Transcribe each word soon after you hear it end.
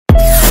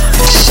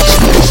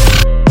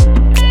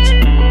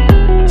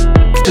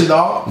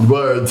dog.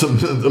 But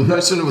the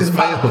mission was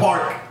about to failed.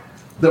 park.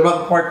 They're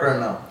about to park right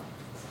now.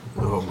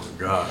 Oh my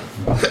god.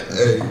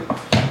 Hey,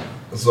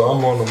 so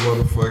I'm on the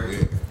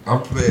motherfucking.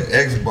 I'm playing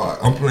Xbox.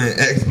 I'm playing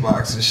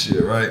Xbox and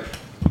shit, right?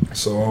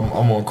 So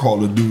I'm on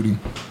Call of Duty,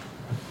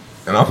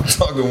 and I'm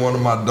talking to one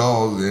of my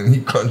dogs, and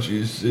he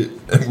country as shit,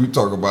 and we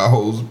talk about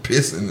hoes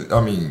pissing.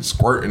 I mean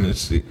squirting and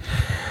shit.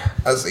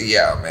 I said,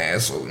 yeah, man.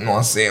 So you know what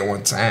I'm saying.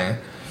 One time,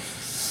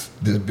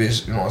 this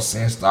bitch, you know what I'm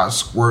saying, started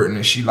squirting,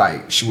 and she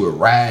would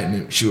ride me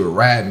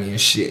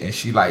and shit, and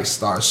she like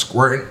started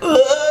squirting.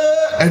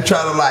 And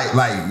try to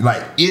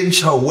like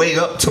inch her way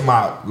up to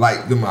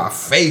my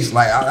face,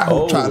 like I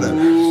would try to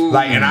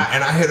like, and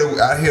I hit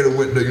her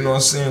with the, you know what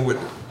I'm saying, hit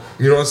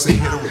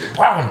her with the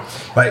bam,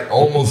 like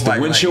almost like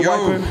windshield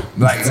wiper,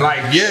 like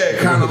yeah,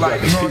 kind of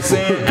like, you know what I'm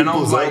saying, and I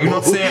was like, you know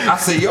what I'm saying, I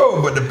said,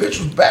 yo, but the bitch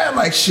was bad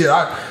like shit.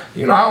 I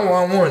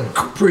wasn't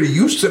pretty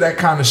used to that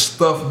kind of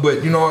stuff,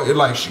 but you know, it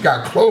like she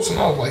got close and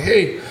I was like,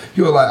 hey.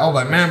 I was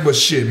like, man, but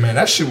shit, man,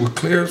 that shit was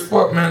clear as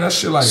fuck, man. That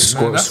shit like,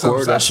 man,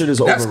 that shit is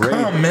that's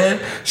overrated. calm, man.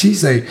 He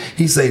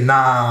say,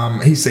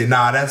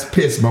 nah, that's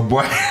piss, my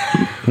boy.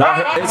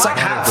 Nah, it's like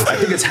half. I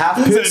think it's half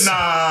piss. He said,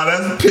 nah,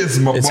 that's piss,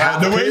 my boy.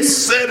 The way he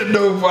said it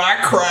though, boy,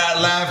 I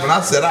cried laughing. I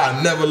said,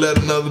 I'll never let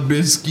another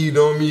bitch skeet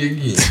on me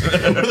again.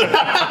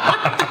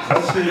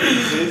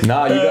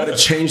 Nah, you gotta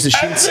change the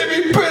That sheets. shit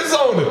be piss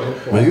on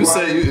it. When you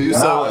say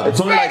It's only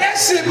Man, like that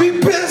shit be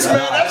piss, man.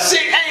 That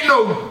shit ain't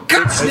no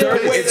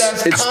goddamn way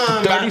that's it's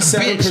calm.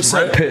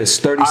 37% piss.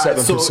 37%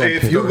 so piss.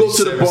 if you go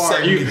to the bar,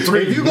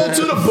 73, if you go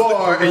to the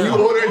bar and you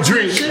order a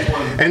drink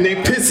and they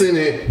piss in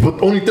it,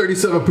 but only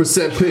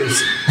 37%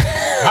 piss,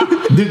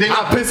 did they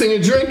not piss in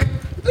your drink?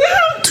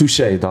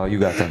 Touche, dog. You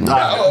got that. You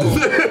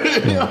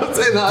know what I'm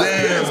saying? Nah,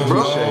 Damn, piss,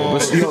 bro.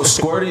 But you know,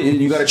 squirting,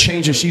 you gotta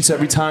change the sheets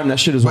every time. That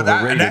shit is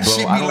overrated, that bro.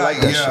 shit I be don't like,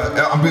 like that shit.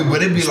 yeah. I mean,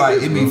 but it be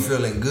like, it be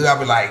feeling good. I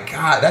be like,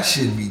 God, that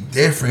shit be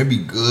different. It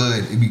be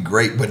good. It be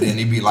great. But then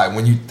it be like,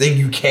 when you think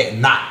you can't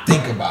not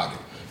think about it.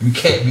 You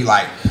can't be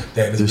like,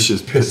 damn, this bitch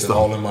is pissing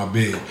all in my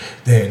bed.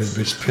 Damn, this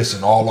bitch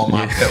pissing all on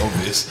my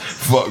pelvis.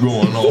 Fuck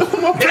going on?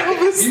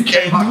 You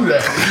can't do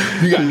that.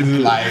 You gotta be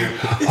like,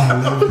 I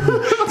love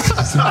you.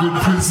 It's a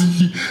good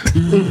pussy.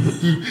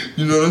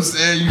 You know what I'm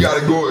saying? You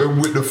gotta go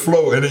with the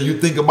flow, and then you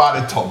think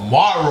about it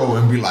tomorrow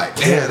and be like,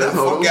 damn, that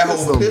fuck that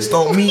hoe pissed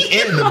on me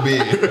in the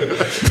bed.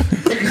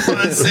 You know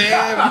what I'm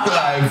saying? Be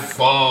like,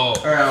 fuck.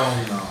 Hell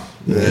no.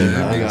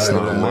 Yeah, I got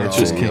a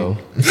mattress king.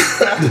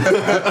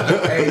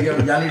 Hey, yo,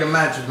 y'all need a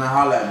mattress, man.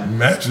 Holla at me.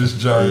 Mattress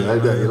giant.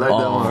 You like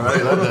that one,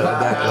 right? Like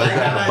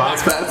that.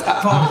 Bounce pass.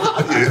 I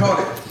caught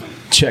it.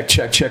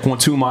 Check 1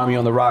 2 Miami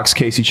on the Rocks.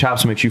 Casey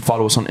Chops. Make sure you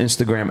follow us on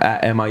Instagram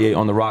at MIA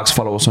on the Rocks.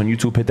 Follow us on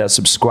YouTube. Hit that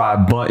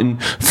subscribe button.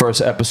 First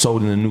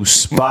episode in the new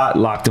spot,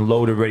 locked and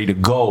loaded, ready to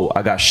go.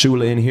 I got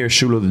Shula in here.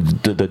 Shula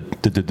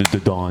the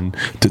Dawn.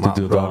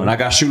 And I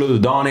got Shula the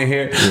Dawn in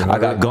here. I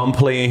got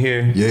Gunplay in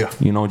here. Yeah.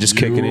 You know, just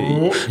kicking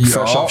it.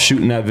 Fresh off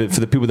shooting that vid.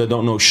 For the people that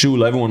don't know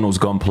Shula, everyone knows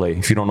Gunplay.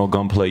 If you don't know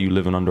Gunplay, you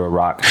living under a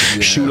rock.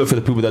 Shula, for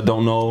the people that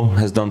don't know,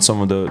 has done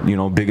some of the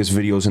biggest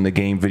videos in the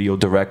game. Video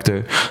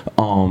director.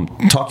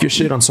 Talk your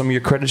shit on some of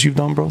your credits you've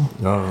done, bro.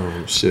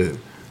 Oh shit!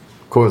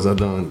 Of course, I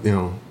done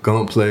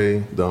Gunplay,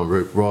 done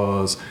Rick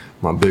Ross,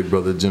 my big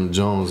brother Jim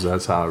Jones.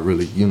 That's how I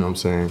really, you know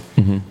what I'm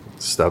saying,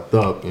 stepped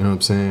up. You know what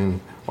I'm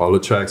saying. All the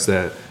tracks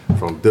that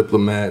from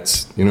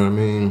Diplomats, you know what I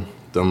mean.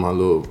 Done my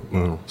little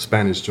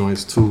Spanish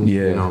joints too.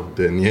 Yeah. You know,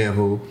 the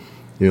Niejo,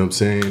 you know what I'm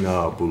saying.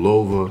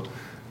 Bulova.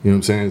 You know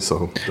what I'm saying?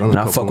 So And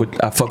I fuck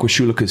with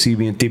Shula because he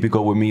being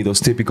typical with me, those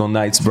typical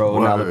nights, bro.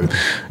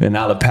 In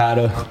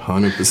Alapata.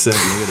 100%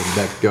 nigga,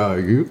 the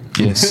backyard. You.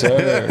 Yes,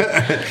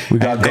 sir. We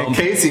got and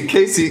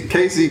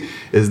Casey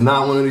is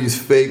not one of these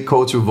fake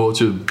culture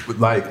vultures.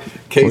 Like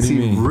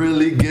Casey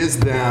really gets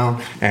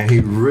down and he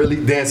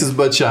really dances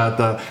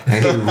bachata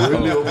and he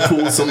really will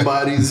pull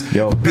somebody's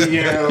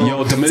BM.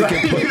 Yo,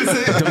 Dominican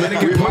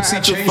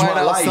pussy changed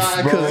my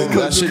life, bro.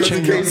 That shit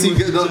changed Casey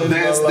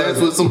dance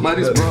with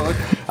somebody's bro.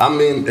 I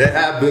mean, it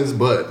happens,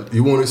 but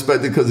you won't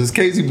expect it because it's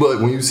Casey.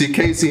 But when you see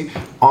Casey,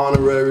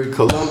 honorary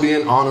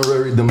Colombian,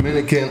 honorary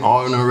Dominican,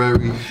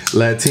 honorary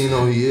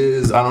Latino, he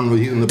is. I don't know.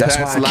 He's in the That's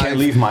past why I can't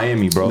leave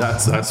Miami, bro.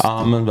 That's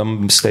I'm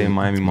gonna stay in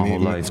Miami my whole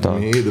life,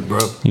 dog. Me either, bro.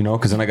 You know,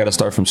 because then I gotta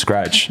start from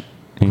scratch.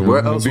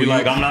 Where else be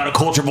like, I'm not a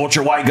culture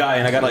vulture white guy,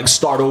 and I gotta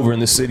start over in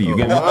the city. You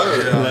get me?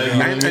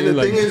 And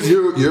the thing is,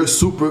 you're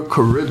super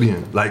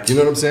Caribbean. Like, you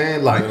know what I'm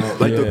saying? Like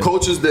the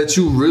cultures that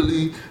you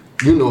really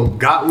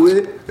got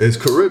with is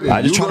Caribbean.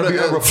 I just try to be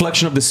a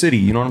reflection of the city.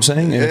 You know what I'm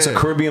saying? And it's a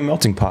Caribbean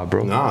melting pot,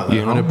 bro. Nah,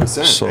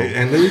 100%. So,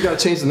 and then you gotta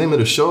change the name of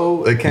the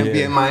show. It can't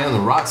be MIA on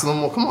the Rocks no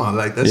more. Come on,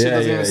 like that shit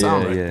doesn't even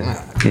sound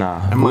right.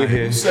 Nah, we're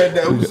here. Who said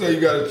that? Who said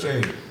you gotta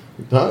change?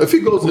 If he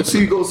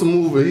goes to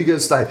move, and he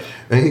gets like,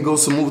 and he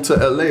goes to move to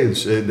LA and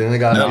shit, then they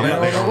got.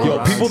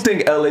 Yo, people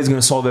think LA is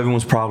gonna solve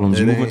everyone's problems.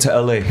 You moving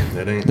to LA,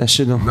 that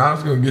shit don't. Now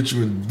it's gonna get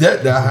you in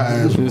debt that high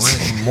as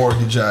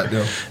mortgage out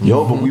there.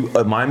 Yo,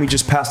 but Miami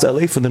just passed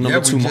LA for the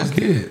number 2 market.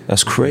 Did.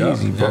 That's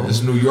crazy, bro. Yeah,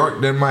 it's New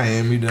York, then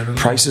Miami, then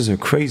Prices are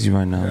crazy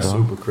right now, dog.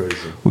 Super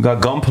crazy. We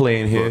got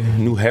Gunplay in here,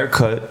 new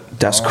haircut.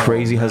 That's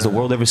crazy. Has the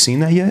world ever seen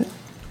that yet?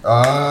 Maybe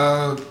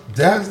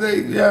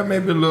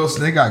a little.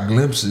 They got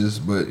glimpses,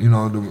 but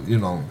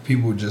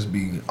people just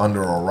be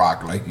under a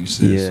rock, like you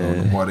said. Yeah. So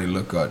the more they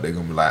look up, they're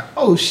gonna be like,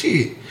 "Oh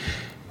shit,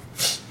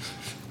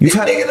 You've this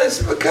had,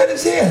 nigga done cut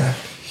his hair."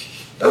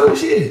 Oh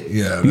shit.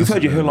 Yeah. you've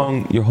had your hair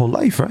long your whole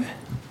life, right?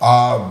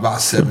 About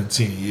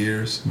 17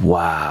 years.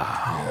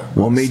 Wow.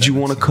 Yeah, What made you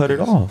want to cut it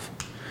off?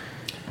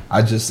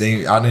 I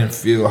didn't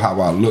feel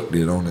how I looked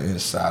it on the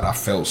inside. I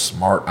felt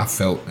smart. I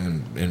felt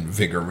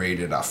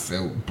invigorated. I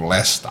felt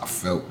blessed. I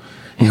felt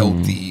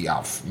healthy. You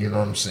know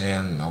what I'm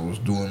saying? I was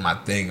doing my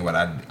thing, but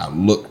I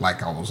looked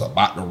like I was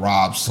about to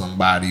rob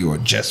somebody or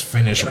just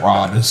finished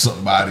robbing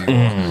somebody.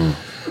 Or,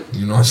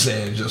 you know what I'm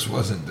saying? It just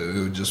wasn't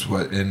it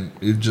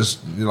just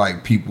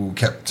like people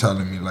kept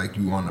telling me like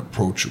you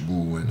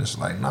unapproachable, and it's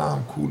like, nah,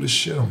 I'm cool as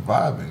shit. I'm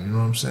vibing. You know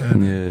what I'm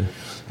saying? Yeah.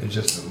 It's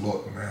just a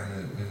look,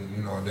 man.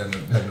 Then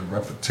the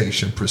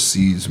reputation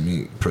preceded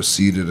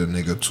a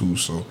nigga too,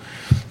 so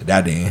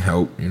that didn't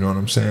help. You know what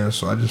I'm saying?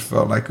 So I just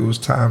felt like it was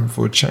time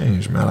for a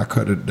change, man. I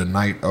cut it the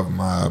night of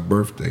my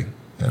birthday,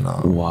 and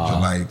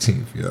July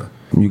 18th. Yeah.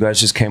 You guys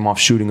just came off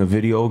shooting a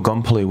video,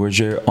 Gunplay. Where's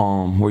your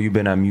where you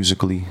been at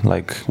musically?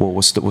 Like,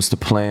 what's the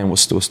plan?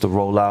 What's the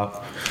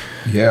rollout?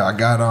 Yeah, I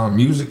got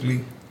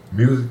musically.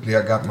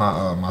 I got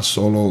my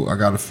solo. I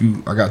got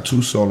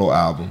 2 solo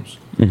albums.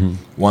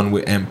 One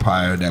with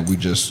Empire that we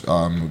just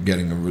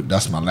getting.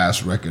 That's my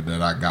last record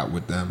that I got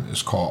with them.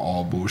 It's called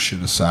All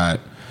Bullshit Aside.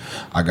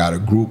 I got a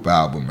group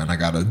album, and I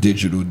got a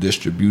digital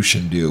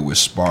distribution deal with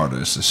Sparta.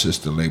 It's a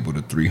sister label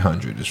to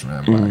 300. It's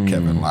ran by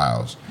Kevin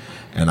Lyles.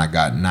 And I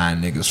got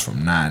 9 niggas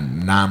from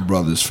 9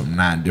 brothers from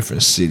 9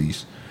 different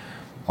cities,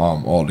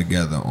 all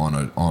together on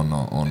a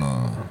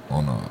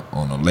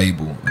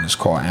label, and it's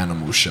called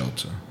Animal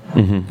Shelter.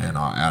 And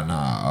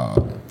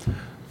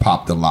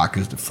Pop the Lock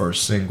is the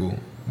first single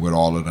with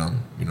all of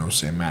them. You know what I'm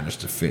saying? Managed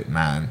to fit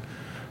nine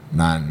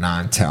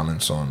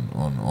talents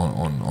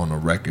on a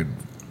record.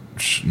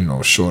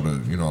 Shorter,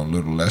 a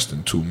little less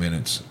than 2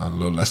 minutes, a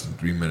little less than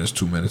 3 minutes,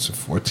 2 minutes and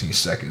 14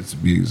 seconds to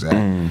be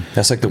exact.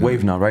 That's like the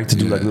wave now, right? To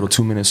do like little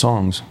 2-minute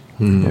songs.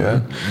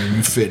 Yeah, and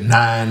you fit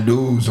 9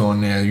 dudes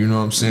on there. You know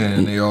what I'm saying?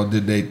 And they all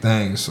did their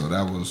thing. So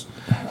that was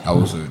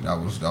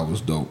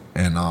dope.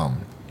 And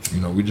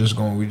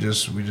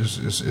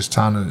it's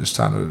time to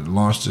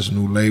launch this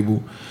new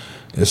label.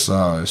 It's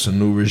a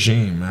new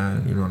regime,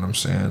 man. You know what I'm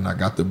saying? I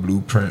got the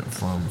blueprint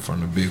from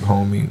the big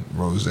homie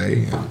Rose,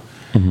 and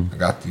I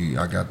got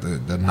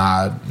the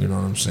nod, you know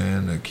what I'm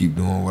saying, to keep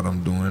doing what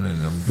I'm doing,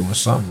 and I'm doing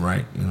something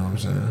right, you know what I'm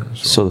saying.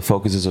 So the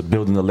focus is on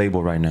building the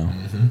label right now.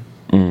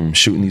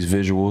 Shooting these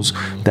visuals.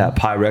 That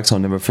Pyrex, I'll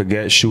never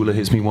forget. Shula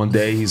hits me one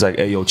day. He's like,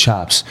 "Hey, yo,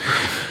 Chops,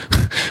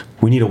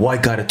 we need a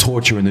white guy to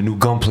torture in the new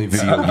Gunplay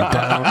video. You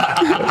down?"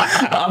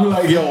 I'm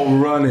like, "Yo,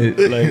 run it!"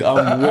 Like,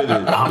 I'm with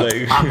it.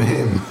 Like, I'm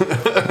him.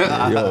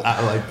 Yo, I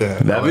like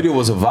that. That video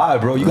was a vibe,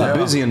 bro. You got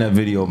busy in that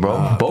video,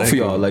 bro. Both of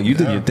y'all, like, you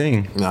did your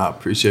thing. Nah, I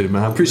appreciate it,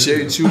 man. I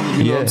appreciate you.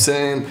 You know what I'm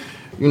saying?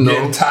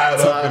 Getting tied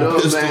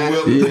up, pistol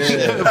whipping,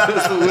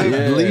 pistol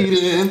whip,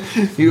 bleeding.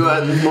 You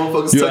had these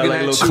motherfuckers You had tugging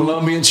like at little you.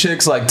 Colombian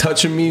chicks like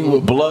touching me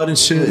with blood and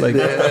shit. Like,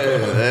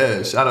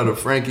 Yeah. Shout out to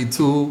Frankie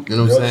too. You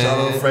know what I'm saying? Shout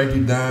out to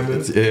Frankie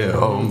Diamond. Yeah.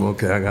 Oh,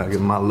 okay. I gotta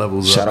get my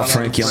levels shout up. out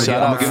Frankie. I'm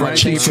gonna get my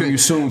chain from you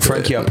soon,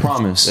 Frankie. I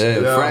promise.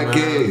 Yeah,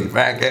 Frankie.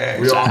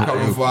 Frankie. We all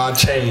coming for our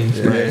change,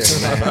 man. You know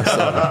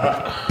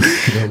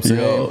what I'm saying?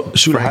 Yo,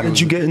 shoot, how did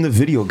you get in the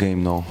video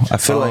game though? I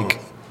feel like,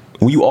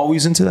 were you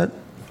always into that?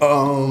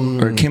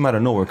 Or it came out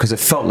of nowhere? Because it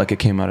felt like it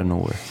came out of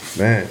nowhere.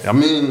 Man, I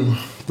mean,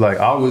 like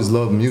I always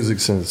loved music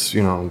since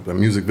the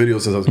music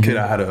videos since I was a kid.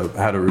 I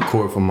had to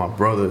record for my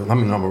brother. I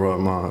mean, not my brother,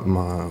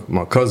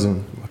 my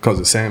cousin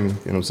Sammy. You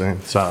know what I'm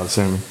saying? Shout out to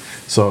Sammy.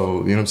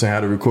 So you know what I'm saying? I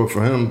had to record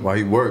for him while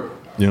he worked.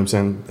 You know what I'm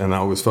saying? And I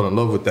always fell in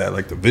love with that,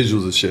 like the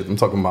visuals and shit. I'm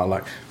talking about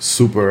like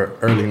super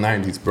early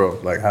 90s, bro.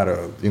 Like how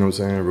to, you know what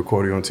I'm saying,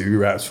 record it on TV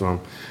raps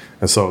from.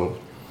 And so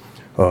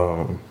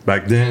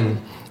back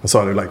then, I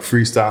started like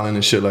freestyling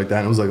and shit like that.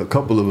 And it was like a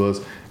couple of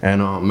us.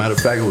 And matter of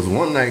fact, it was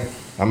one night,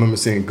 I remember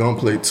seeing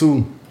Gunplay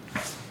 2.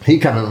 He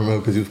kind of remembered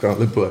because he was kind of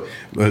lit, but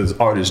his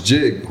artist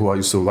Jig, who I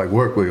used to like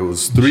work with, it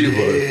was 3 of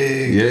us.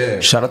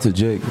 Yeah. Shout out to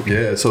Jig.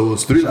 Yeah, so it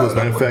was 3 of us.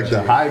 Matter of fact,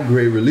 the High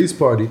Grade release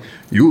party,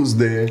 you was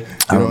there. You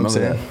know what I'm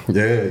saying?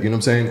 Yeah, you know what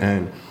I'm saying?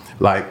 And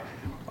like,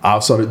 I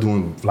started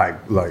doing like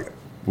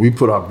we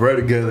put our bread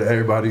together,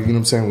 everybody, you know what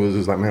I'm saying, was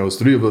just like, man, it was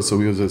 3 of us, so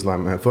we was just like,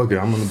 man, fuck it,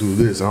 I'm gonna do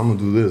this, I'm gonna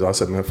do this. I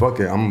said, man, fuck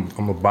it, I'm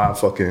gonna buy a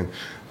fucking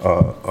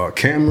a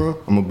camera,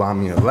 I'm gonna buy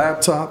me a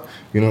laptop,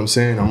 you know what I'm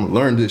saying, I'm gonna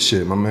learn this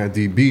shit. My man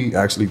DB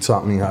actually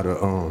taught me how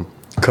to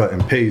cut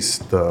and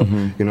paste the,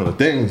 you know, the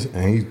things,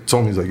 and he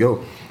told me, he's like,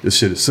 yo, this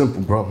shit is simple,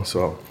 bro.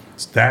 So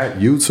that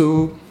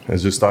YouTube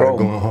has just started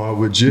going hard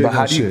with jig But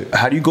and shit.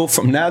 how do you go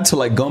from that to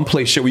like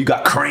gunplay shit where you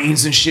got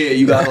cranes and shit?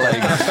 You got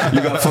like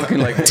you got fucking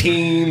like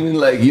team and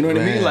like you know what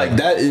I mean? Like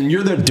that, and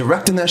you're there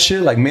directing that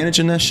shit, like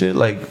managing that shit,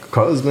 like.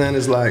 Cause man,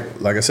 it's like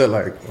I said,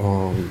 like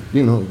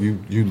you know,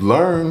 you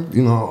learn.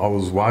 You know, I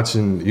was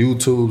watching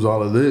YouTubes,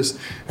 all of this,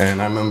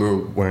 and I remember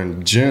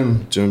when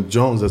Jim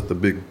Jones, that's the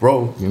big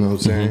bro. You know what I'm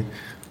saying?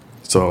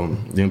 So you know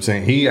what I'm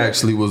saying? He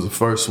actually was the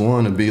first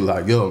one to be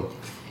like, yo,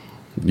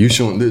 you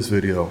shooting this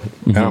video,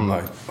 and I'm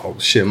like, oh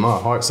shit, my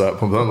heart started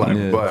pumping. I'm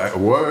like, but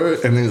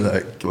word, and then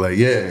like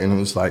yeah, and it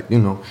was like, you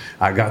know,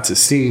 I got to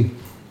see,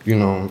 you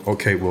know,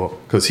 okay, well,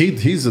 because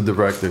he's a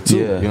director too.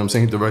 You know what I'm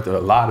saying? He directed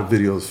a lot of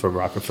videos for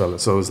Rockefeller,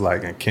 so it's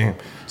like in camp.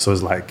 So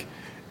it's like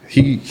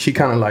he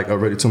kind of like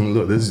already told me,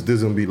 look, this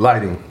is gonna be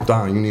lighting.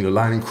 Don, you need a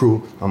lighting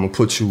crew. I'm gonna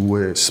put you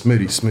with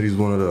Smitty. Smitty's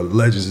one of the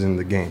legends in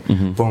the game.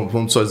 Boom,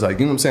 boom. So it's like,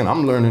 you know what I'm saying?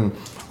 I'm learning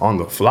on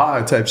the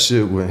fly type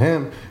shit with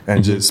him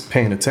and just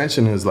paying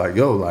attention. Is like,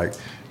 yo, like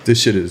this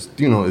shit is,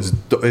 you know, is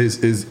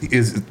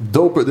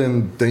doper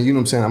than you know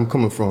what I'm saying? I'm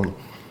coming from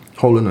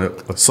holding a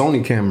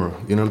Sony camera,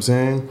 you know what I'm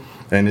saying?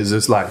 And it's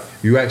just like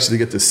you actually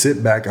get to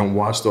sit back and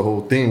watch the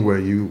whole thing where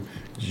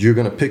you're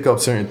gonna pick up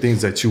certain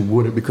things that you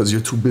wouldn't because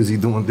you're too busy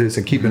doing this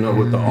and keeping up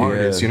with the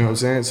artists, you know what I'm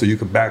saying? So you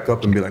could back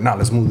up and be like, nah,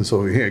 let's move this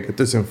over here, get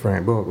this in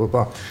frame, blah, blah,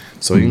 blah.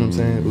 So you know what I'm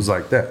saying? It was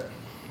like that.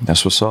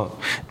 That's what's up.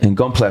 And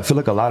Gunplay, I feel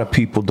like a lot of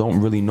people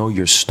don't really know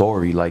your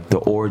story, like the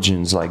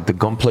origins, like the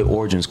Gunplay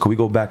origins. Could we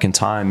go back in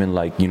time and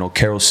like, you know,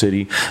 Carroll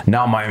City,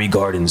 now Miami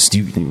Gardens.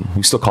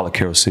 We still call it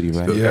Carroll City,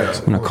 right?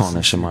 Yeah. I'm not calling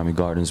that shit Miami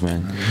Gardens,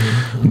 man.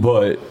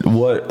 But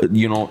what,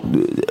 you know,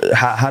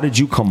 how did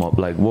you come up?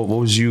 Like, what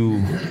was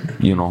you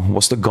know,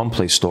 what's the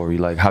Gunplay story?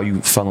 Like how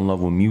you fell in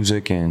love with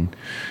music and...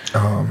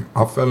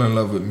 I fell in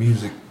love with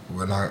music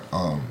when I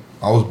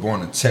was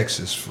born in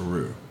Texas, for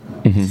real.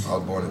 I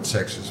was born in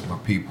Texas. My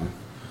people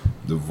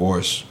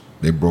divorced.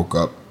 They broke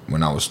up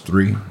when I was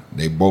 3.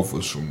 They both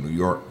was from New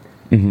York.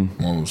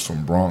 One was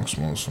from Bronx,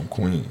 one was from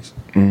Queens.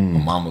 My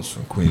mom was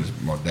from Queens.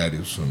 My daddy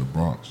was from the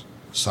Bronx,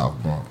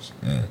 South Bronx.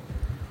 And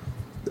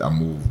I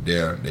moved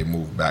there. They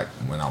moved back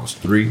when I was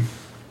 3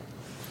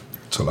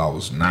 till I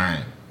was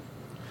 9.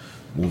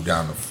 Moved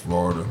down to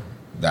Florida.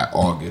 That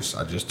August,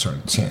 I just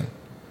turned 10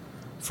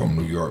 from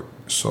New York.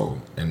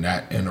 So in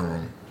that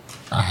interim,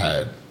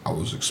 I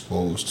was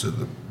exposed to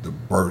the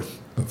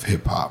birth of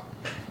hip hop.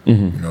 You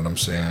know what I'm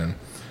saying?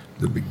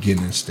 The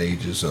beginning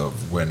stages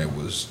of when it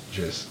was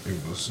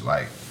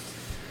like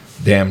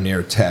damn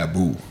near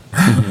taboo.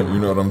 You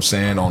know what I'm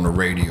saying? On the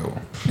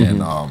radio.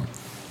 And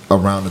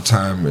around the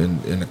time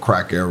in the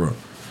crack era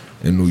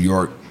in New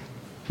York,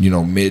 you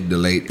know, mid to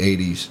late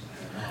 80s.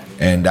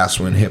 And that's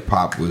when hip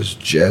hop was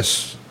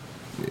just,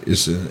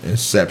 it's an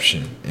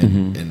inception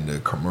in the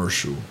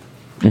commercial.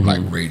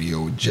 Like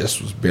radio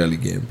just was barely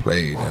getting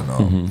played.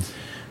 And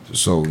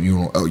so, you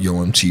know, Yo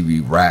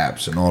MTV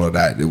Raps and all of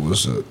that, it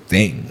was a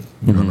thing.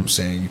 You know what I'm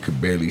saying? You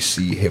could barely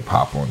see hip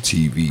hop on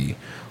TV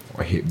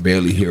or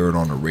barely hear it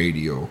on the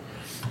radio.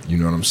 You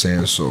know what I'm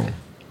saying? So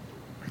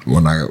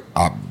when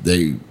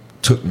they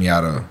took me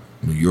out of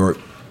New York,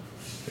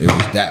 it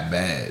was that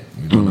bad.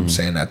 You know what I'm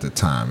saying? At the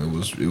time, it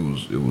was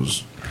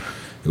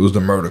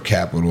the murder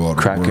capital of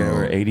the crack world.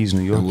 era, 80s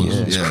New York.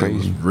 It's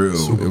crazy. It was real.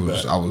 Super It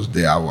was. bad. I was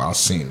there. I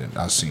seen it. You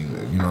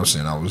know what I'm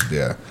saying? I was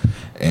there,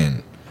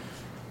 and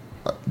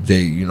they,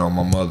 you know,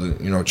 my mother,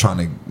 you know, trying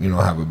to, you know,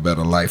 have a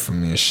better life for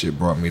me and shit,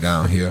 brought me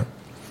down here.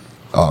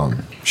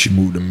 She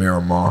moved to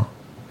Miramar,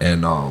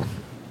 and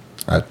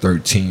at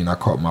 13, I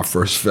caught my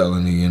first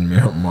felony in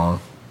Miramar,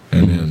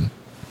 and then,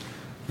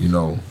 you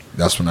know,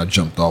 that's when I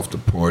jumped off the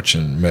porch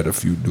and met a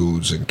few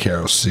dudes in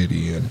Carroll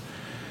City, and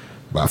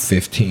by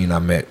 15, I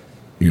met,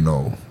 you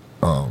know,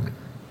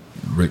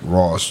 Rick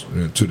Ross.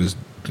 To this,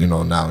 you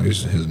know, now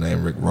his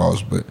name Rick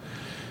Ross, but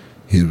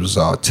he was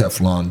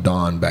Teflon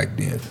Don back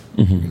then.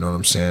 You know what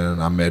I'm saying?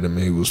 And I met him.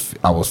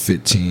 I was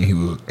 15. He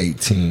was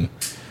 18,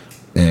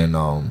 and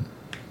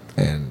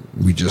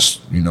we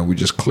just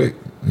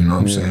clicked. You know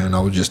what I'm saying? I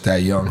was just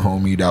that young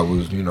homie that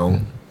was, you know,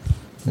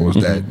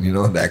 that, you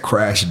know, that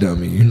crash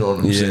dummy. You know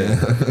what I'm saying?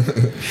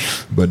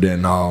 But then,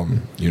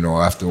 you know,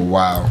 after a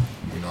while,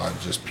 you know, I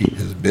just peeped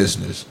his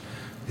business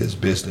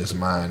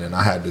mind, and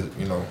I had to,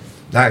 you know,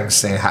 not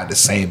saying I had the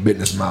same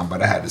business mind,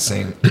 but I had the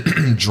same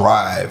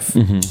drive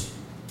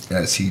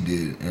as he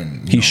did.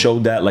 And He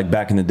showed that like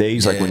back in the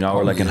days, like when y'all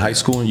were like in high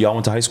school and y'all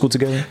went to high school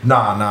together?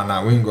 Nah.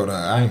 I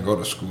didn't go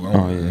to school. You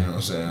know what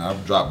I'm saying? I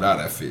dropped out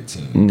at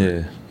 15.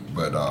 Yeah.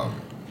 But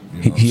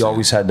you know He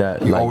always had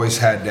that. He like, always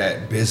had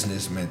that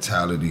business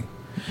mentality.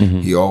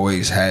 He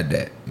always had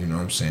that. You know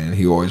what I'm saying?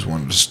 He always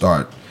wanted to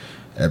start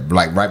at,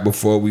 like, right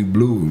before we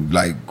blew,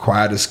 like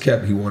quiet as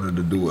kept. He wanted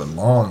to do a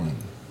lawn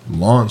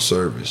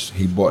service.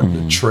 He bought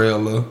the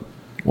trailer.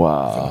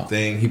 Wow.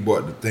 Thing. He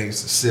bought the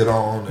things to sit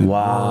on. And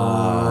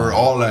Wow.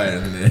 all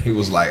that, and then he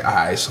was like, "All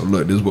right, so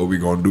look, this is what we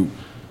gonna do."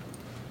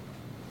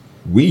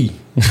 Nigga.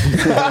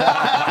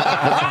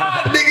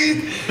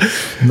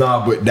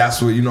 Nah, but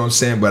that's what, you know what I'm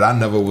saying. But I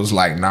never was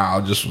like, nah.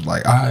 I just was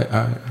like, all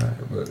right.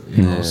 But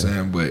you know what I'm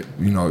saying. But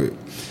you know,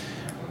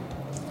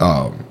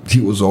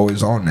 he was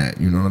always on that.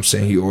 You know what I'm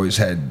saying? He always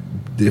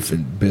had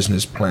different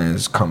business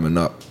plans coming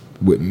up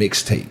with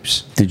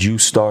mixtapes. Did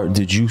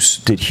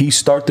he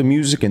start the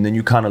music and then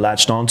you kind of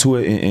latched onto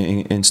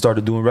it and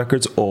started doing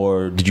records,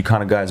 or did you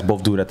kind of guys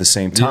both do it at the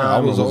same time? Yeah, I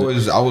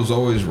was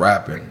always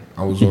rapping.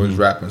 I was always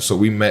rapping. So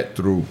we met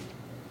through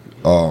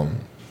a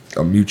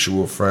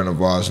mutual friend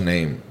of ours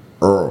named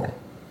Earl.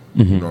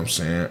 You know what I'm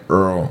saying?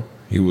 Earl.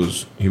 He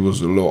was a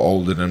little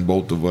older than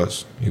both of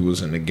us. He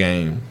was in the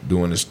game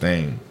doing his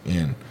thing.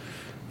 And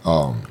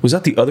was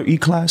that the other E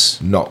class?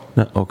 no.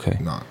 Okay.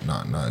 No.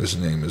 His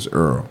name is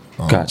Earl.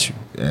 Got you.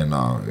 And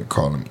they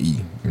call him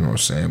E. You know what I'm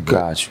saying? But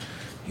Got you.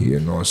 you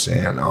know what I'm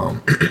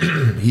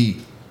saying?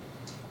 He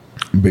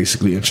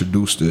basically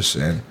introduced us,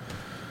 and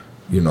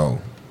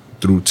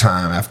through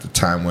time, after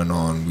time went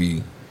on,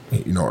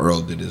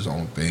 Earl did his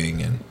own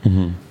thing,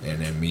 and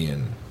then me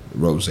and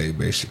Rose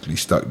basically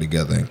stuck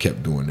together and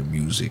kept doing the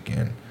music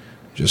and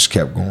just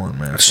kept going,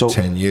 man. For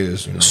 10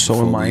 years.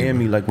 So in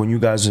Miami, like when you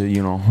guys are,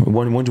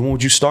 when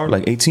would you start?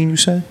 Like 18, you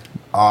said?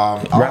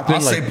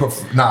 Rapping,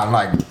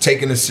 like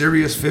taking it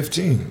serious,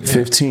 15. Yeah.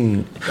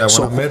 15. And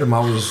when I met him, I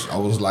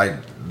was like,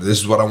 this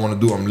is what I want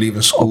to do. I'm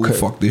leaving school. Okay.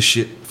 Fuck this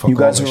shit. Fuck you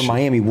guys all are that in shit.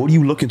 Miami. What are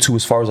you looking to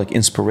as far as like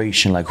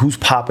inspiration? Like who's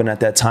popping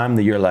at that time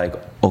that you're like,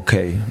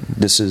 okay,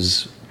 this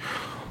is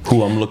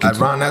who I'm looking to?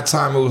 Around that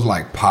time, it was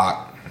like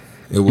Pac.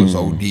 It was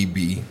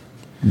ODB.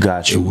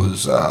 Got you. It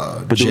was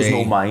but there was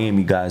no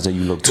Miami guys that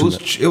you looked to.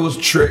 It was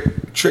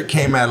Trick. Trick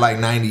came at like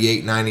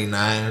 98,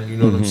 99. You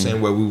know what I'm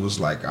saying? Where we was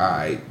like, all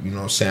right, you know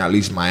what I'm saying? At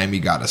least Miami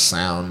got a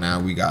sound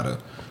now. We got a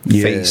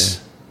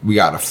face. We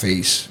got a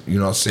face. You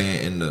know what I'm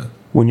saying? In the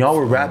when y'all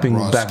were rapping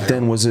back scale.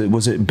 then, was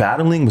it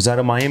battling? Was that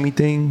a Miami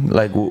thing?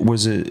 Like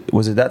was it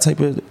that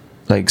type of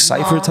like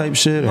cypher type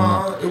shit? Or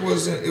no? It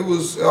wasn't. It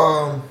was.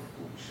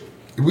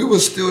 We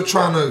was still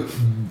trying to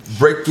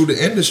break through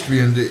the industry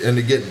and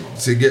to get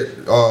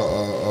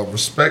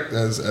respect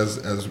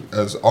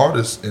as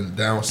artists in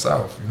down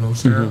south. You know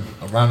what I'm saying?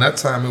 Around that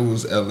time, it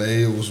was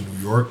L.A. It was New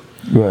York.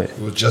 Right. It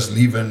was just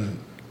leaving,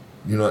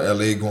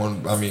 L.A.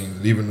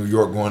 leaving New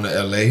York going to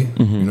L.A.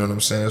 You know what I'm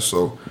saying?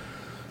 So,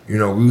 we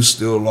was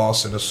still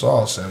lost in the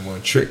sauce. And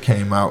when Trick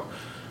came out,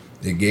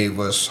 it gave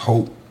us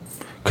hope.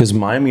 Because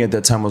Miami at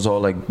that time was all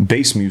like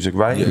bass music,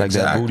 right? Yeah, like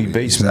exactly, that booty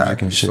bass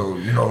music and shit. So,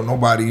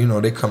 nobody,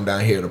 they come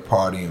down here to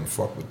party and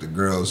fuck with the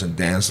girls and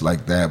dance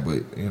like that,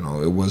 but,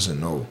 it wasn't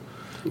no.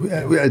 We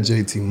had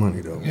JT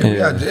Money though.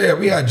 Yeah,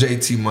 we had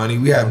JT Money.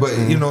 We had, but,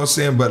 you know what I'm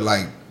saying? But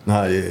like,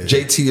 Nah, yeah.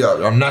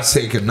 JT, I'm not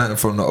taking nothing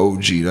from the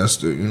OG. That's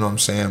the, you know what I'm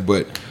saying?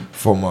 But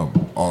from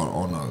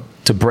on a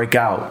to break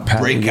out. The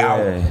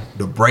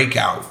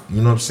breakout. You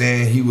know what I'm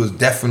saying? He was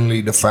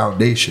definitely the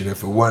foundation.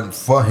 If it wasn't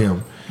for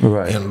him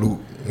and Luke,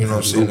 you know what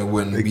I'm saying? It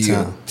wouldn't Big be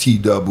time. a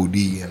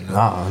T-double-D and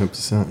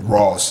 100%.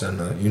 Ross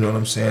and you know what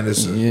I'm saying?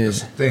 It's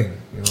a thing.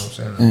 You know what I'm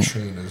saying? The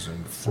Trinas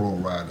and the Flow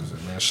Riders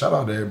and man. Shout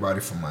out to everybody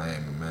from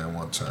Miami, man.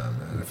 One time,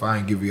 man. If I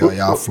ain't give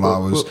y'all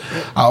flowers,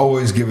 I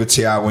always give it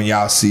to y'all when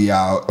I see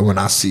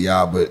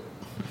y'all. But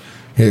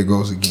here it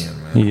goes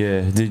again, man.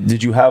 Yeah.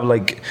 Did you have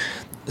like?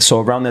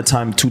 So around that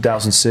time,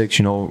 2006,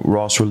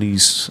 Ross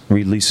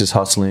releases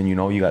Hustlin',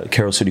 you got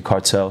Carol City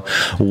Cartel.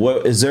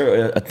 What is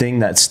there a thing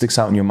that sticks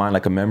out in your mind,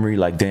 like a memory,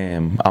 like,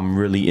 damn, I'm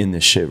really in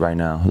this shit right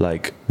now?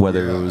 Like,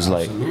 whether it was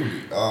absolutely.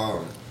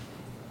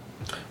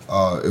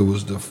 It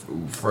was the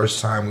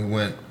first time we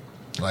went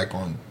like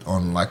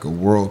on like a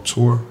world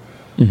tour.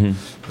 It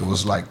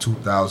was like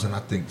 2000, I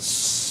think,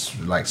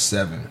 like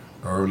 7,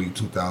 early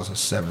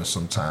 2007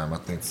 sometime. I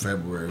think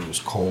February. It was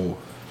cold.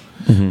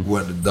 We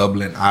went to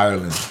Dublin,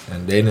 Ireland,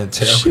 and they didn't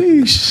tell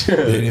me.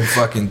 They didn't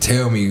fucking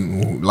tell me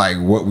like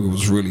what we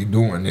was really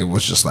doing. It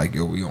was just like,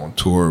 yo, we on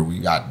tour. We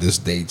got this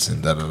dates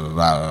and da da da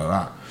da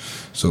da.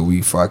 So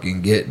we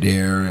fucking get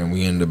there and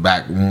we in the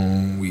back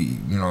room. We,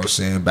 you know what I'm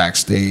saying,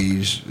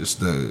 backstage.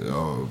 It's it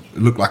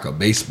looked like a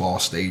baseball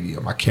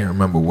stadium. I can't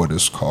remember what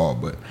it's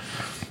called, but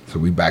so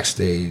we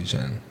backstage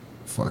and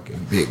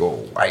fucking big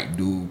old white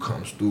dude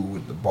comes through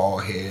with the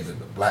bald head and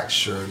the black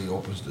shirt. He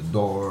opens the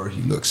door.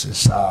 He looks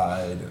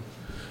inside and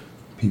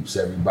peeps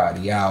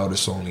everybody out.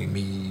 It's only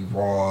me,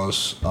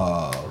 Ross,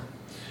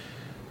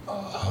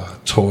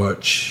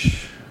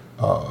 Torch,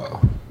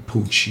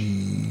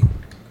 Poochie,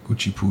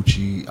 Gucci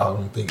Poochie. I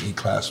don't think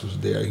E-Class was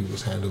there. He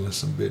was handling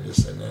some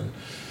business, and then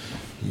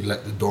he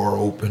let the door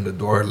open. The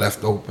door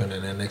left open,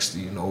 and then next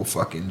thing you know,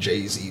 fucking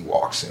Jay-Z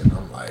walks in.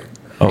 I'm like,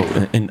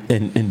 oh,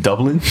 in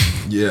Dublin?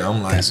 yeah,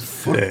 I'm like,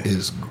 what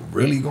is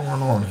really going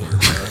on here,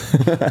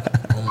 man?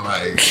 I'm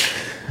like,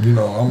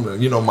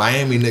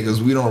 Miami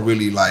niggas, we don't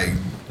really like.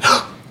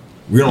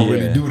 We don't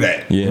really do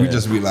that. Yeah. We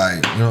just be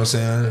like, you know what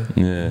I'm saying?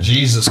 Yeah.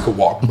 Jesus could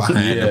walk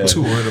behind them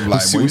too, and I'm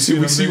like, we see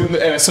you I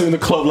saw you in the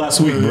club last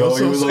week, bro.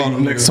 He was like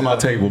next to my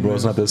table, bro.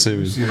 It's not that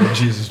serious. You know,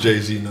 Jesus,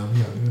 Jay-Z now.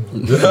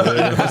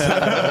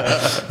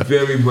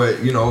 Feel me? But,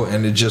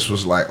 and it just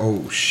was like,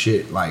 oh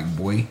shit, like,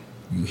 boy,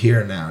 you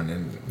here now. And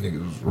then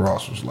niggas,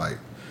 Ross was like,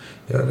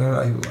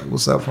 yeah, he was like,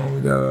 what's up,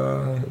 homie? He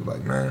was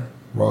like, man.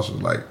 Ross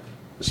was like,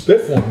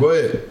 spit for him, go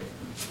ahead.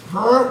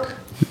 Huh?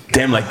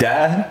 Damn, like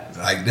that?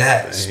 Like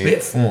that.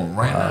 Spit for him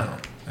right now.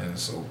 And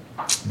so,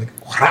 nigga,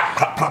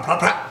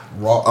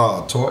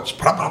 raw torch. He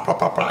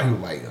was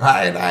like, all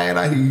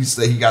right. He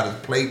said he got his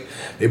plate.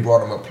 They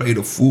brought him a plate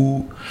of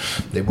food.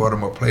 They brought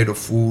him a plate of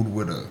food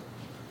with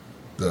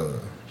the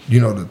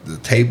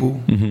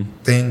table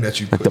thing that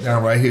you put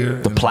down right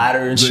here. The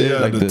platter and shit.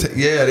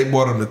 They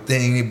brought him the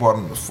thing. They brought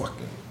him the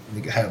fucking.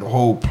 Nigga had the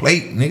whole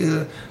plate,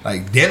 nigga.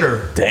 Like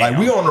dinner. Damn. Like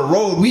we on the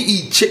road. We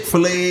eat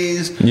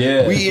Chick-fil-A's.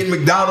 Yeah. We eat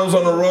McDonald's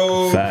on the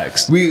road.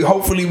 Facts.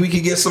 Hopefully we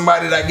can get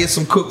somebody that get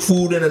some cooked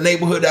food in the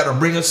neighborhood that'll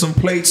bring us some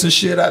plates and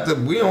shit.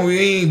 We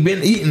ain't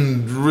been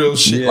eating real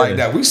shit like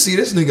that. We see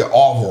this nigga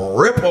off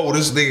Rippo.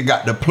 This nigga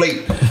got the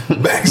plate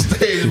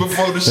backstage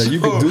before the show. You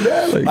can do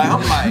that? Like,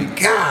 I'm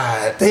like,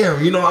 God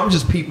damn, I'm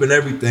just peeping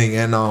everything.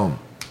 And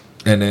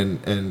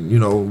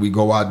we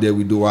go out there,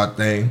 we do our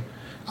thing.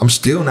 I'm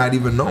still not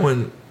even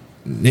knowing,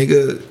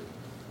 nigga,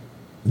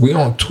 we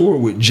on tour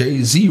with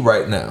Jay-Z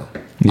right now.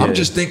 Yeah. I'm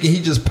just thinking he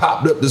just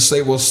popped up to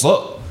say what's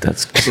up.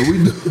 So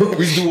we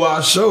do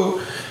our show.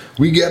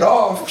 We get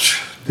off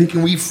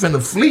thinking we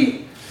finna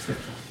flee.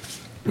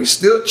 We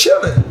still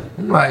chilling.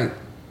 I'm like,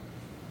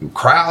 the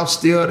crowd's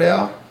still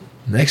there.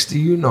 Next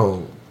thing you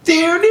know,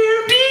 you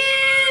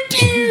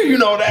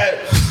know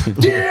that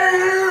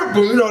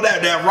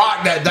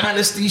rock, that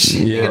dynasty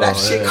shit. Yeah, that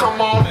shit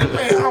come on and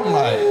man, I'm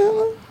like,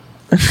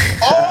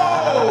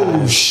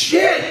 oh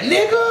shit,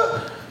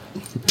 nigga.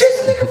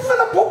 This nigga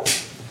finna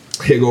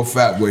boop. Here go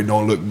Fat Boy,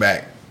 don't look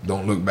back.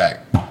 Don't look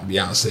back.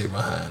 Beyonce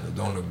behind her.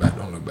 Don't look back,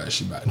 don't look back.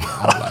 She back now.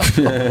 I'm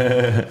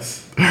like,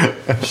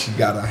 she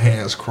got her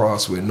hands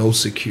crossed with no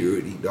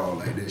security, dog,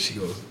 like this. She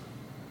goes,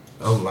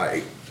 I'm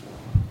like,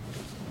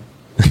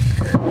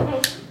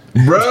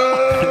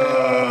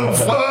 bruh,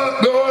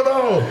 fuck going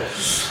on?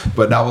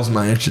 But that was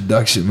my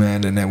introduction,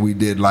 man. And then we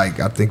did I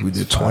think we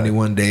did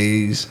 21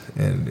 days,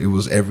 and it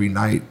was every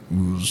night. It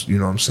was, you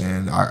know what I'm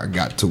saying? I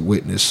got to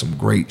witness some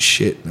great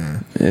shit,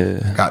 man. Yeah.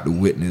 I got to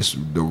witness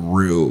the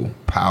real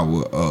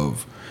power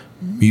of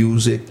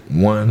music,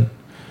 one,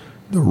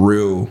 the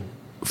real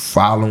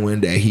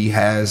following that he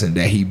has and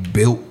that he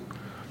built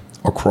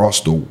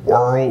across the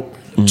world,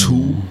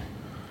 two,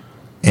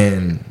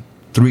 and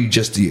three,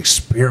 just the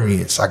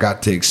experience. I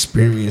got to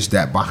experience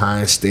that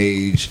behind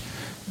stage,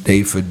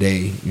 day for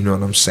day, you know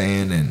what I'm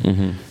saying?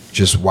 And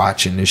just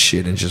watching this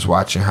shit and just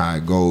watching how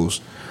it goes.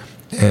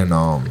 And,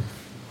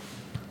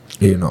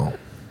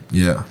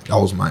 yeah, that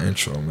was my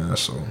intro, man.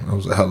 So that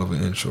was a hell of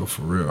an intro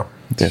for real.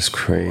 That's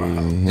crazy. Wow.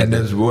 And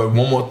there's one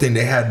more thing.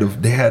 They had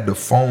the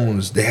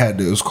phones. It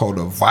was called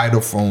a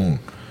Vitaphone.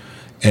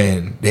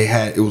 And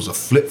it was a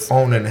flip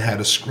phone and it had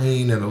a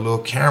screen and a little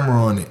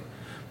camera on it.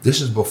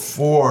 This is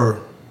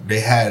before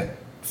they had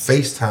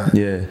FaceTime.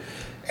 Yeah.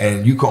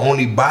 And you could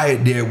only buy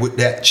it there with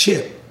that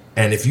chip.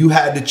 And if you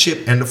had the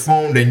chip and the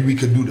phone, then we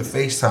could do the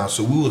FaceTime.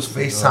 So we was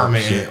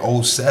FaceTiming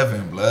in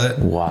 07,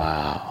 blood.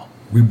 Wow.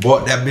 We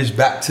brought that bitch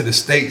back to the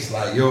States.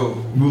 Like, yo,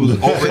 we was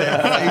over there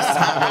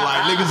FaceTiming.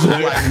 Like, niggas was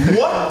like,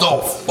 what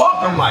the fuck?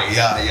 I'm like,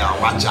 yeah,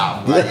 watch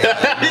out. Like,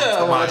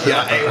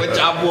 hey, what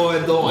y'all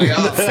boys doing?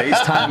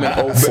 FaceTime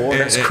in 04,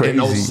 that's crazy.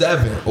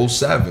 In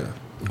 07.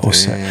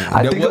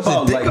 I think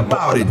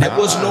about it. There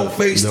was no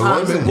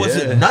FaceTime. It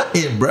wasn't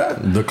nothing,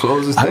 bruh. The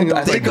closest thing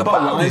I think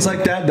about lines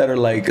like that are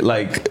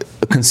like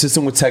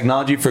consistent with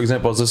technology. For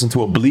example, I was listening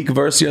to a Bleak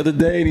verse the other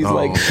day, and he's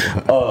like,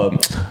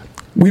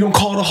 we don't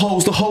call the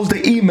hoes,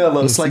 they email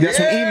us. Like, that's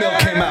when email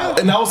came out.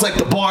 And that was like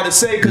the bar to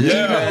say, because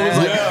email was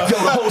like, yo, the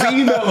hoes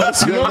email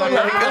us. You know what I mean?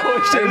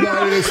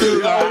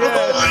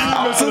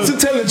 I was listening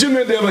to telling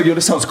Jimmy, they're like, yo,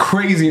 this sounds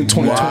crazy in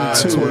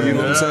 2022. Wow, you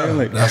know what I'm saying?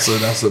 Like,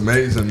 that's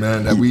amazing,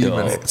 man, that we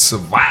even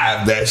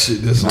survived that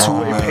shit this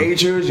long. Two-way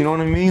pagers, you know what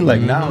I mean?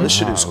 Like, now this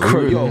shit is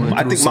crazy. Yo,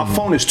 I think my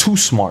phone is too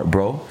smart,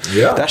 bro.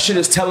 Yeah. That shit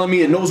is telling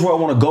me, it knows where I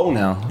want to go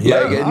now.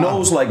 Yeah. Like, it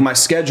knows, like, my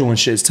schedule and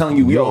shit. It's telling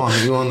you, yo,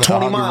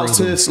 20 miles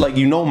to this, like,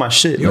 you know my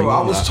shit. Yo,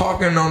 I was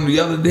talking on the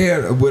other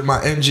day with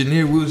my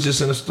engineer. We was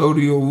just in the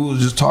studio.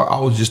 I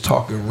was just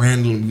talking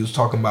randomly. We was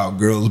talking about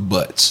girls'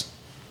 butts,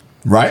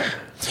 right?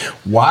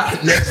 Why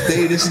the next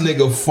day this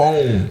nigga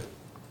phone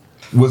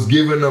was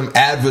giving them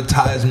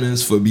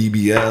advertisements for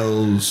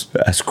BBLs?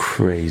 That's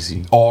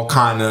crazy. All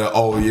kind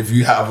of if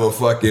you have a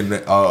fucking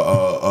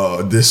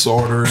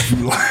disorder, if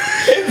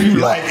you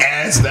like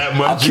ass that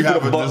much, you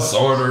have a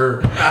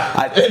disorder.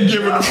 And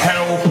giving them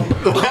help.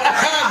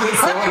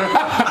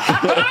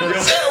 I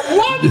said,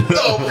 what the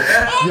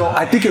fuck? Yo,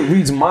 I think it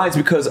reads minds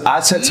because I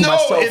said to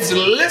myself, it's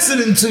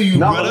listening to you,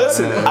 brother.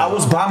 Listen, I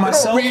was by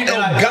myself and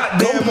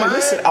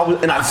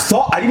I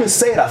thought, I didn't even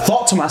say it. I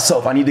thought to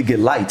myself, I need to get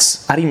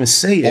lights. I didn't even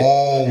say it.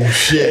 Oh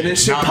shit! And then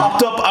shit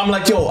popped up. I'm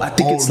like, yo, I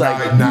think it's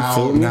like now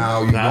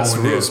you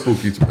going there.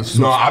 Spooky.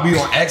 No, I be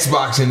on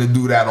Xbox and to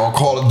do that. On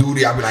Call of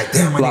Duty, I be like,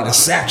 damn, I need a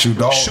satchel,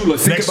 dog. Shoot,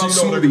 think about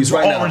smoothies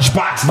right now. Orange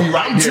box be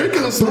right there.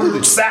 Drinking a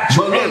smoothie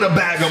satchel and a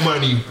bag of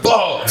money.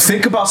 Fuck.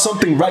 Think about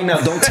something right now.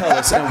 Don't tell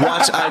us and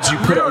watch IG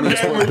put it on the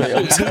toilet.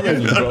 I'm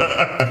telling you, bro.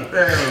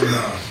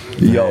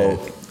 Yo,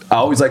 I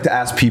always like to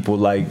ask people,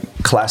 like,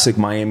 classic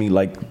Miami,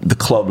 like the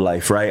club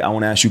life, right? I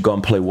want to ask you,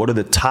 Gunplay, what are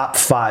the top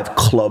 5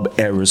 club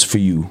eras for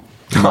you?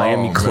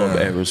 Miami club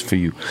eras for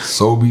you.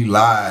 So Be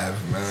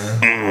Live,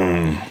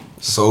 man.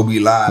 So Be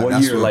Live.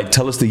 What year? Like,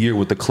 tell us the year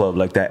with the club,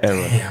 like that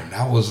era. Damn,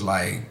 that was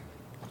like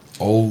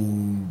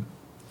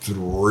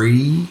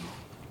 03,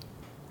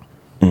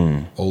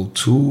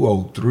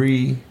 02,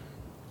 03,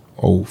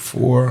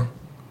 04.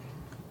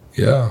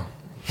 Yeah.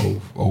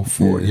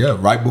 04. Yeah,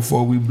 right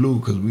before we blew,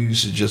 because we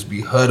used to just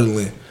be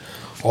huddling.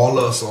 All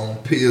us on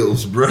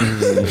pills, bro.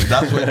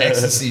 That's when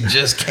ecstasy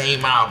just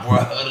came out, bro.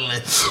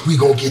 Huddling. We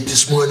gonna get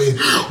this money.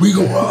 We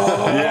gonna. You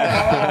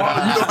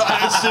know how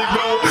that shit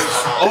go?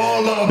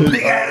 All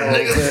big ass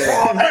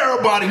niggas.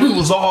 Everybody. We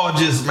was all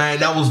just, man.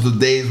 That was the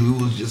days we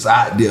was just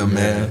out there,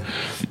 man.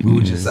 We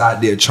were just out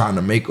there trying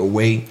to make a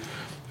way.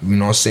 You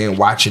know what I'm saying?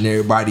 Watching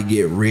everybody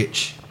get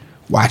rich.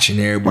 Watching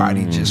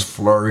everybody just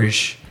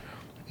flourish.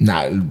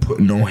 Not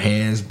putting no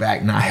hands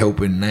back. Not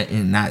helping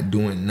nothing. Not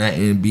doing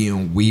nothing.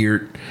 Being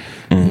weird.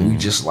 We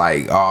just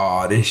like,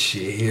 oh, this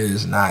shit here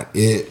is not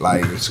it.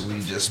 Like, so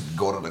we just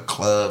go to the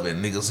club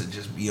and niggas would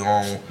just be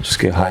on, just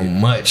get high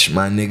much,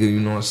 my nigga. You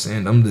know what I'm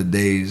saying? Them the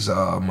days,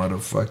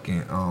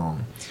 motherfucking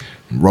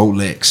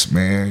Rolex,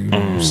 man. You know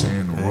what I'm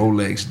saying? The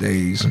Rolex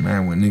days,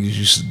 man, when niggas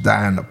used to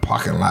die in the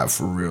parking lot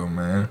for real,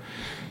 man.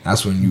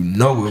 That's when you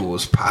know it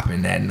was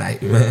popping that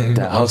night, man.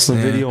 That hustling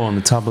video on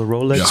the top of the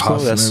Rolex, bro.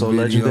 That's so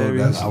legendary.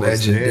 That's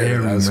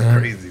legendary, That's man.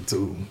 crazy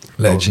too.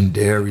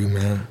 Legendary,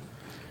 man.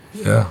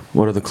 Yeah.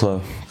 What are the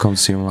club? Come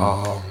see them.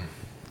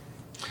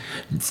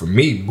 For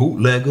me,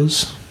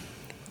 Bootleggers.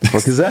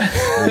 What is that?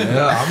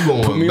 Yeah, I'm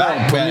going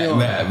back.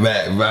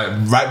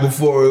 Right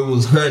before it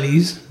was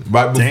Honeys.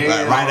 Right after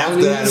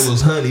that it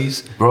was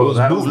Honeys. Bro, it was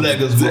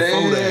Bootleggers before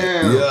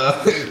that.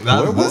 Yeah.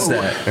 Where was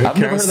that? I've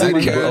never heard that.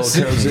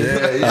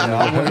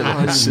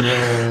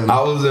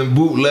 I was in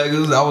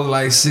Bootleggers. I was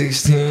like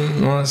 16. You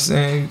know what I'm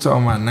saying? You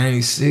talking about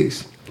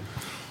 96.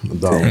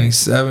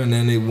 97,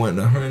 then they went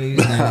to Honeys,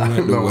 then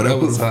they went to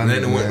whatever, then they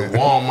went to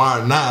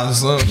Walmart now or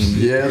something.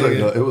 Yeah,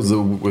 it was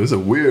a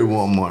weird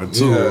Walmart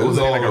too. Yeah, it was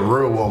like a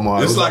real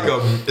Walmart. It's like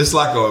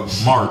a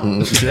Mart.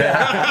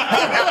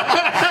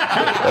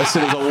 That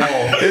shit is a wall.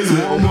 It's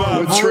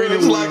Walmart with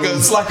training wheels.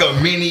 It's like a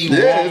mini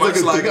Yeah, Walmart.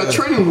 it's like got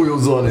training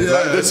wheels on it. Yeah,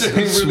 like, this ain't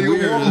really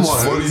weird. a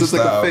Walmart. It's just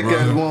like a fake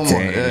ass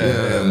Walmart.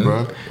 Yeah,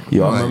 bro.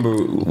 Yo, I remember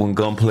when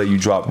Gunplay, you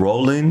dropped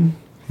Rollin'.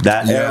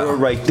 That era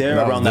right there,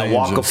 that around was that danger.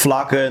 Waka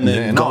Flocka, and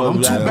then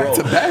I'm too back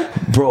to back.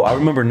 Bro, I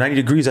remember 90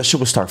 Degrees. That shit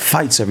would start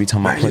fights every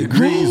time I played. 90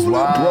 degrees,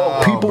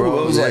 wow, bro. People, it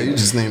was like you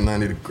just named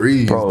 90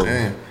 Degrees, bro.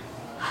 Damn.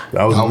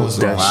 That was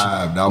a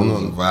vibe. That was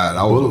a vibe.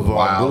 That was a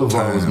wild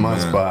Boulevard was time, my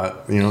man.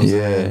 spot. You know what I'm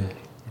saying?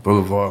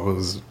 Boulevard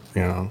was,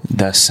 you know.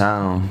 That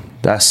sound,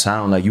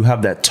 like you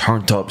have that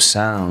turned up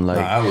sound, like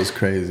That was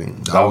crazy.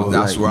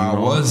 That's where I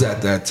was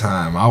at that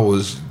time. I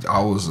was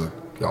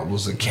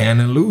a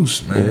cannon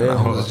loose, man. Yeah.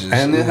 I was just,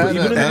 And it had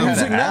even in the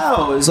music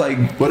now, it's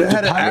like, but it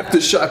had an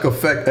aftershock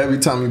effect every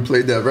time you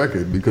played that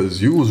record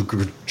because you was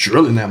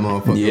drilling that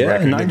motherfucker. Yeah,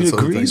 record, 90 nigga. So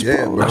it's Degrees,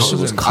 like, bro. That shit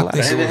was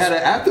classic. And it had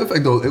an after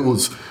effect though. It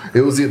was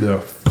either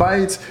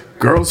fights,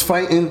 girls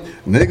fighting,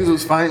 niggas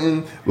was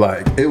fighting.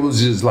 Like it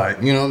was just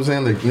like, you know what I'm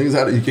saying? Like niggas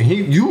had you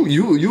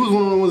was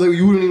one of the ones that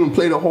you didn't even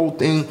play the whole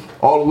thing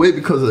all the way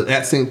because of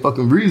that same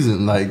fucking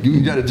reason. Like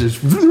you gotta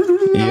just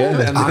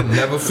Yeah. I'll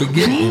never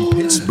forget in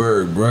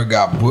Pittsburgh, bro.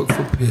 Got booked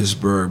for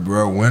Pittsburgh,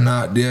 bro. Went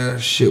out there,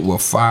 shit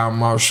with fire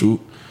marshal.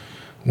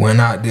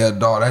 Went out there,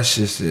 dog. That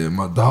shit said,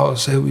 my dog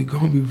said we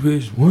gonna be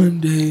rich one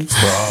day. Lay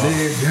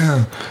it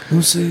down.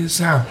 Don't say it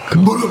sound.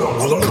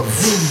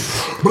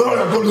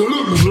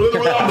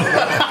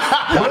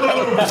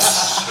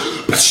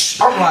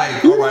 I'm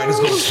like, all right, it's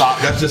gonna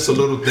stop. That's just a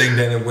little thing.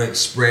 Then it went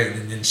spread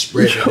and then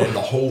spread, and then the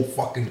whole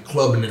fucking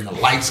club, and then the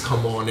lights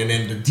come on, and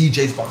then the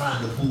DJ's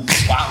behind the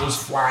booth, bottles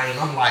flying.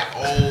 I'm like,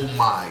 oh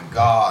my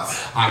god!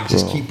 I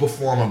just keep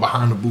performing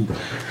behind the booth.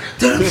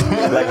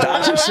 like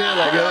Dodger shit,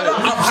 like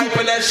I'm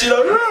hyping that shit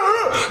up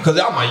because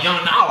I'm a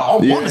young dollar. I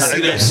want to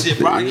see that shit,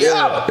 bro.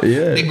 Yeah.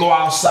 They go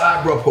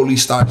outside, bro.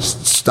 Police try to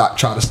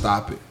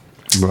stop it.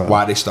 Bro.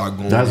 Why they start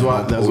going? That's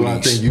why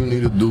I think you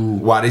need to do.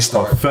 Why they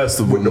start a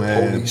festival, with the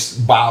man. police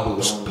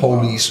bottles,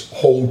 police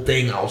whole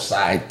thing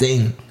outside,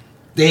 thing,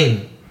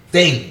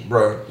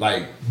 bro.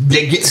 Like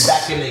they get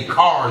back in their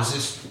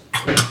cars.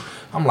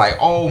 I'm like,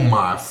 oh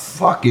my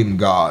fucking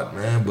god,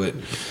 man. But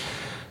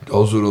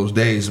those were those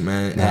days,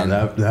 man. Now And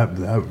that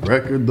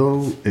record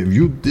though, if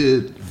you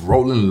did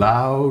Rolling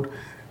Loud,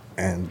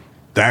 and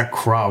that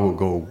crowd would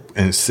go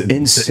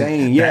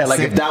insane. Yeah, like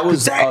if that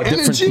was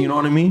different, you know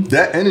what I mean?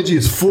 That energy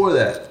is for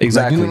that.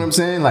 Exactly. Like, you know what I'm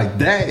saying? Like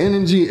that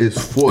energy is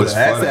for It's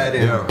that. for That's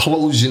that, that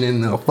implosion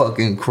in the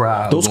fucking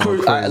crowd. Those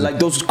going crazy. like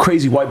those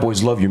crazy white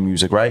boys love your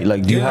music, right?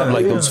 Like, do you have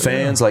like those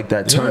fans like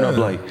that turn up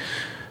like?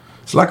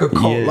 it's like a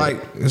cult, Yeah. like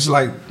it's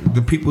like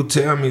the people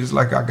tell me it's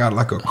like I got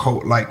like a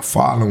cult like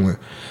following,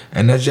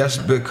 and that's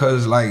just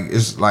because like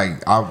it's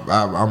like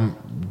I'm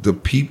the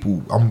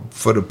people. I'm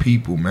for the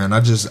people, man. I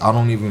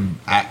don't even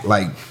act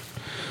like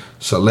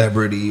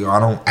celebrity, or I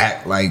don't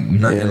act like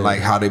nothing like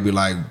how they be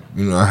like,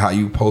 you know, how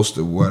you post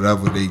to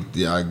whatever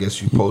I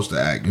guess you supposed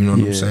to act, you know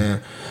what I'm saying?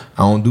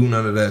 I don't do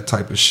none of that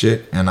type of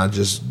shit, and I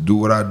just do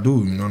what I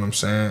do, you know what I'm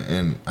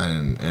saying?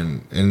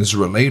 And it's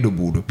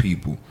relatable to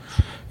people.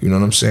 You know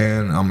what I'm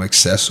saying? I'm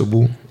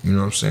accessible. You know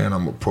what I'm saying?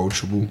 I'm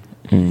approachable.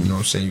 You know what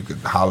I'm saying? You could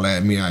holler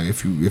at me.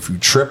 If you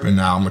tripping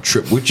now, I'm gonna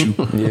trip with you.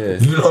 Yeah.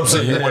 You know what I'm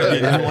saying? You want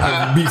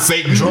to be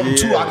fake drunk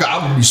too? I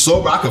can be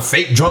sober. I can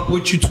fake drunk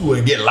with you too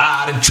and get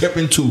loud and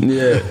tripping too.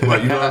 Yeah.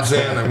 But you know what I'm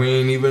saying? Like, we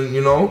ain't even,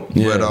 you know.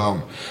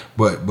 Yeah.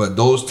 But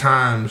those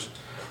times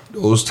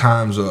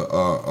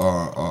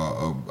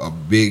are a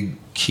big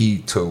key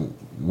to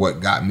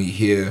what got me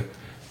here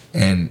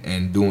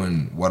and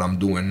doing what I'm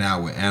doing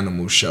now with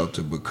Animal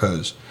Shelter,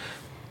 because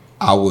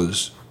I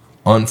was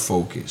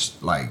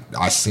unfocused. Like,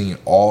 I seen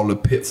all the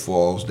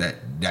pitfalls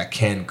that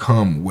can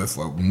come with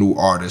a new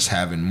artist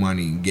having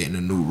money, getting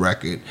a new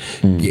record,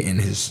 getting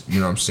his, you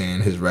know what I'm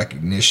saying, his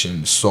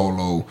recognition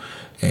solo,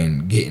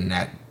 and getting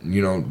that,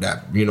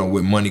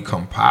 with money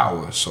come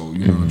power. So,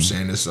 you know what I'm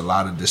saying, there's a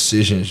lot of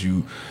decisions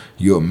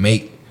you'll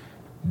make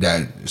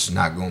that it's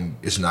not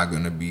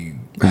gonna be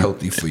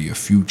healthy for your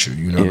future.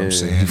 You know what I'm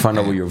saying? You find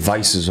out where your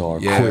vices are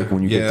quick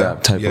when you get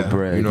that type of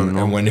bread. You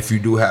know? And if you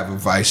do have a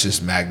vice,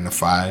 it's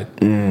magnified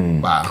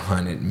by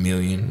 100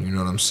 million. You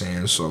know what I'm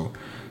saying? So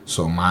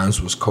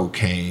mine's was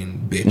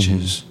cocaine,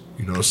 bitches.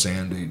 You know what I'm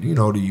saying? The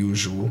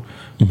usual.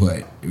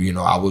 But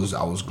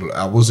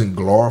I wasn't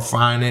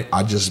glorifying it.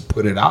 I just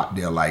put it out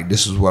there like,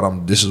 this is what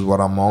I'm on. This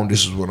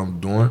is what I'm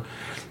doing.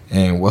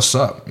 And what's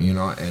up,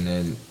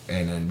 and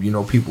then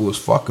people was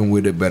fucking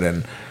with it, but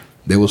then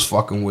they was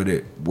fucking with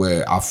it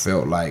where I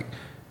felt like,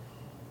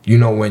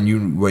 when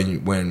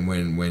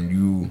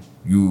you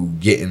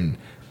getting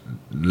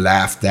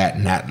laughed at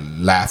and not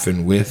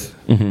laughing with,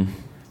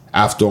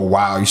 after a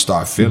while you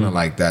start feeling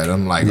like that.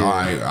 I'm like, all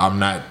right, I'm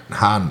not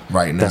high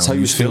right now. That's how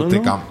you still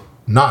think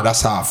Nah,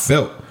 that's how I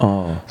felt.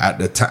 At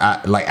the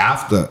time, like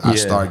after I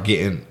started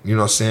getting, you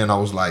know what I'm saying? I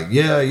was like,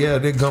 yeah,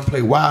 they gonna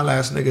play wild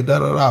ass nigga,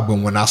 da. But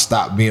when I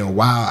stopped being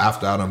wild,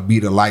 after I done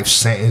beat a life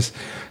sentence,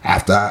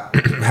 after I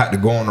had to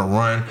go on a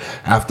run,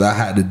 after I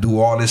had to do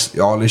all this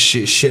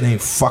shit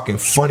ain't fucking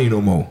funny no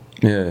more.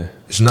 Yeah.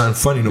 It's nothing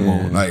funny no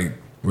more. Like,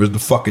 where's the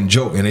fucking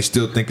joke? And they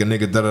still think a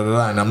nigga,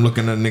 da. And I'm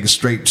looking at a nigga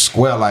straight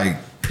square like,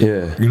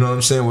 yeah, you know what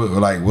I'm saying?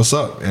 Like, what's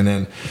up? And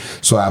then,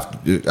 so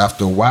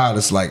after a while,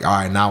 it's like, all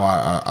right, now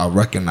I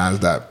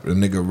recognize that the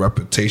nigga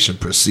reputation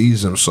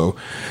precedes him. So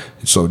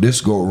this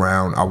go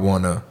around, I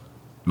wanna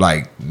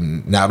like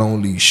not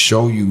only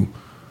show you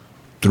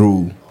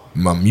through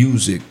my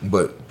music,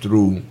 but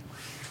through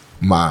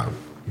my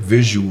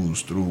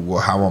visuals, through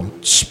how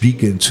I'm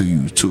speaking to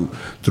you,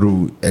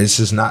 through it's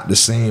just not the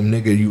same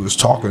nigga you was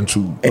talking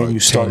to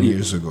and 10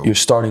 years ago. You're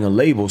starting a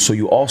label, so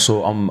you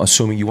also, I'm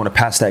assuming, you want to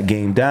pass that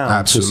game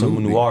down to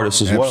some new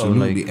artists as well.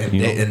 Like,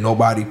 and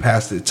nobody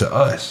passed it to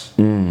us.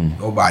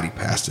 Nobody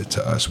passed it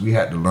to us. We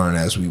had to learn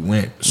as we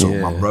went. So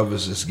my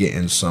brothers is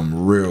getting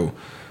some real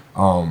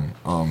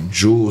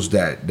jewels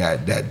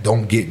that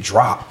don't get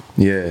dropped.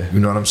 Yeah, you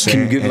know what I'm saying.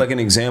 Can you give like an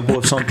example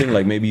of something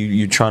like maybe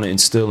you're trying to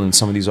instill in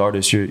some of these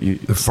artists? The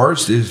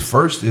first is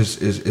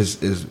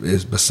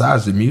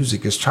besides the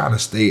music, is trying to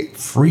stay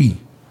free.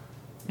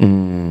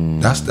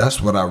 That's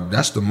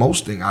the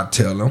most thing I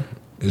tell them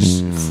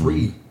is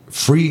free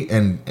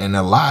and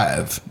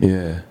alive.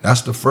 Yeah,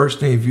 that's the first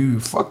thing. If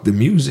you fuck the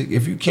music,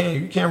 if you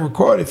can't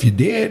record. If you're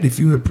dead, if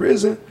you in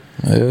prison,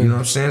 you know what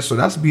I'm saying. So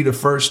that's be the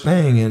first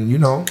thing,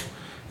 and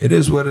it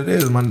is what it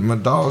is. My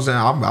dogs, and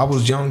I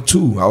was young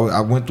too.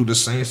 I went through the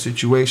same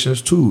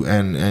situations too,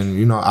 and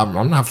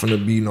I'm not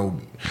finna be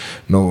no.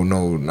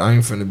 I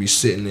ain't finna be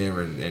sitting there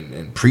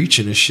and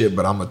preaching and shit.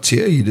 But I'm gonna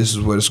tell you, this is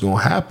what it's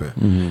gonna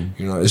happen.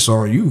 It's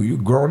on you. You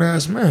grown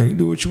ass man. You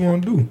do what you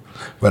want to do.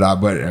 But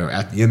at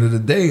the end of the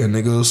day, a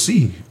nigga will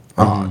see.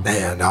 Oh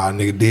damn, nah,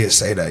 nigga did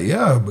say that.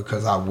 Yeah,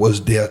 because I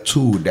was there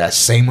too. That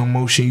same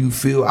emotion you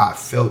feel, I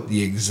felt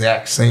the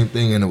exact same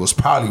thing, and it was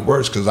probably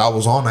worse because I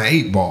was on an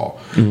 8-ball.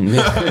 You know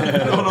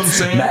what I'm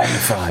saying?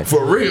 Magnified.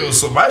 For real.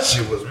 So my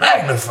shit was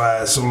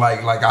magnified. So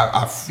like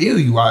I feel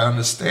you, I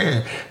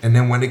understand. And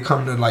then when it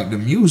comes to like the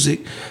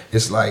music,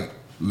 it's like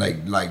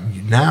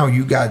now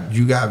you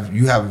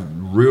have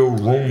real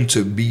room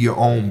to be your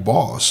own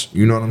boss.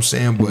 You know what I'm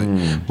saying?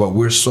 But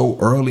we're so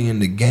early in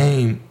the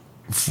game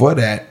for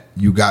that.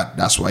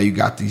 That's why you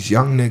got these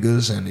young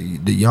niggas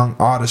and the young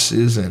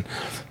artists and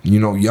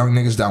young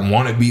niggas that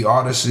want to be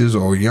artists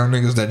or young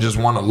niggas that just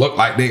want to look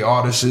like they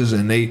artists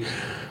and they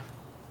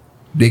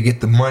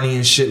get the money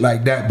and shit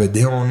like that, but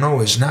they don't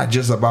know it's not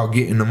just about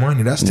getting the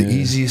money. That's the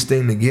easiest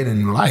thing to get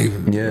in life.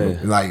 Yeah,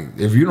 like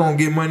if you don't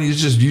get money, it's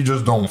just you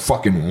just don't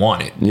fucking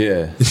want it.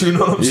 Yeah, you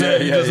know what I'm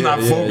saying? You're just not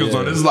focused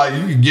on it. It's like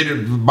you can get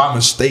it by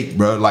mistake,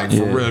 bro. Like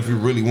for real, if you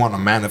really want to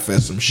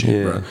manifest some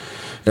shit, bro.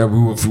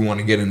 If you want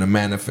to get into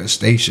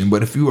manifestation.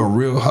 But if you a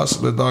real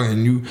hustler, dog,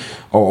 and you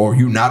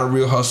not a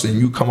real hustler and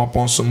you come up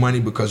on some money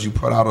because you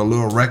put out a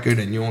little record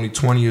and you're only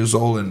 20 years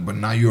old but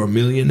now you're a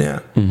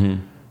millionaire,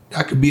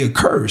 that could be a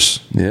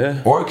curse.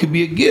 Yeah. Or it could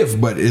be a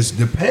gift, but it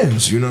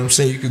depends. You know what I'm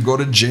saying? You could go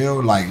to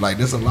jail. Like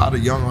there's a lot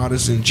of young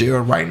artists in jail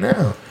right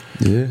now.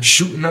 Yeah.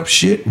 Shooting up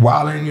shit,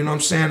 wilding, you know what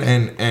I'm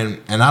saying?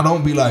 And I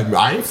don't be like,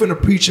 I ain't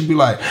finna preach and be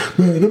like,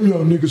 man, them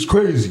young niggas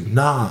crazy.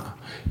 Nah.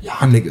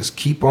 Y'all niggas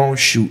keep on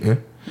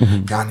shooting.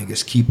 Y'all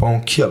niggas keep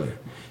on killing.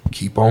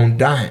 Keep on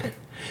dying.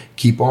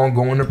 Keep on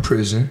going to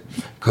prison.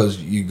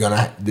 Cause you're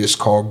gonna, this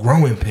called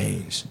growing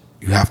pains.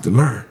 You have to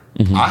learn.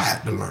 I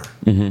had to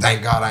learn.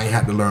 Thank God I ain't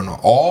had to learn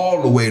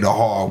all the way the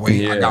hard way.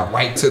 Yeah. I got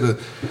right to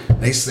the,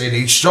 they say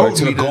they showed Right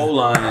to me the goal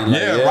line.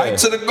 Yeah, right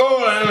to the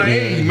goal line. Like,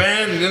 hey,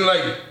 man. And then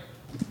like,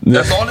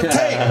 that's all it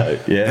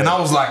takes. Yeah. And I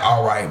was like,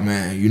 all right,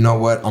 man, you know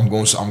what? I'm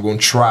gonna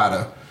try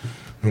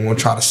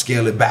to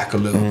scale it back a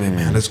little bit,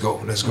 man. Let's go.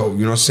 You know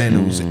what I'm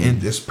saying?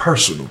 It's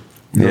personal.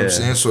 You know what I'm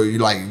saying? So you're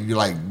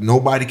like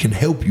nobody can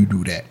help you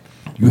do that.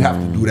 You have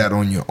to do that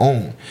on your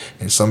own.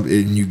 And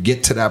you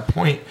get to that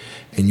point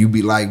and you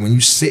be like, when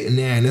you sitting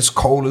there and it's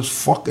cold as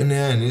fuck in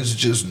there and it's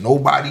just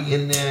nobody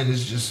in there and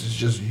it's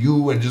just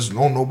you and just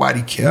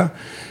nobody care.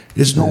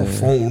 There's no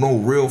phone, no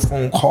real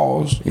phone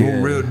calls,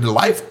 the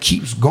life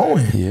keeps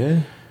going.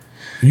 Yeah.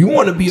 You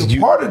want to be a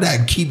part of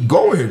that, keep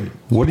going.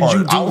 What did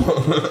you do?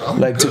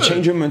 Like to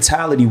change your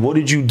mentality, what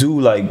did you do?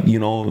 Like, you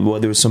know,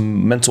 whether it's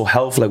some mental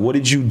health, like what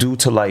did you do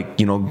to like,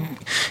 you know,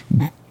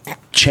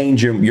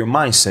 change your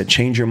mindset,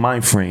 change your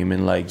mind frame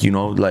and like, you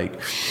know, like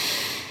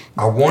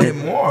I wanted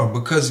more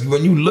because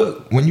when you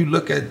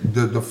look at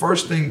the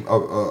first thing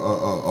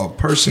a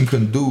person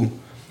can do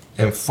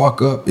and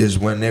fuck up is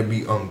when they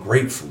be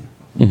ungrateful.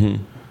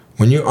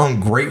 When you're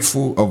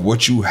ungrateful of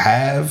what you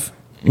have,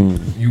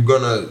 you're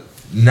gonna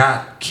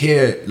not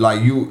care.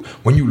 Like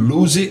when you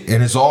lose it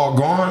and it's all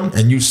gone,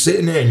 and you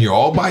sitting there and you're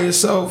all by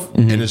yourself,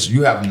 and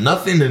you have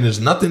nothing and there's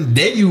nothing.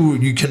 Then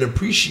you can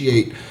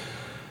appreciate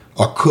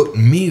a cooked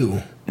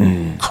meal,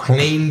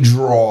 clean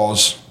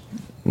drawers,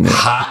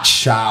 hot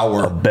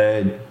shower, a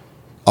bed,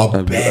 a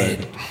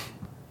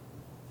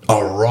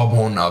rub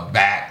on the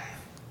back.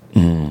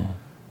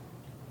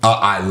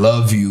 I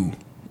love you.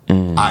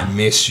 I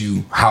miss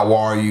you. How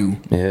are you?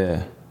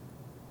 Yeah.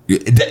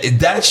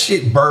 That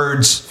shit,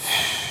 birds,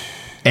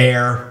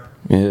 air.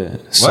 Yeah.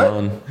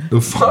 Sun. What?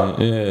 The fuck?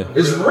 Yeah.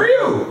 It's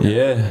real.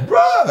 Yeah.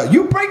 Bruh,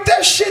 you break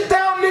that shit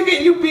down, nigga,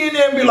 and you be in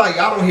there and be like,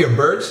 I don't hear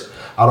birds.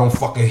 I don't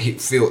fucking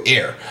feel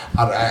air.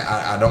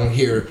 I don't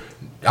hear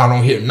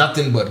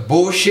nothing but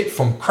bullshit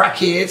from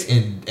crackheads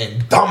and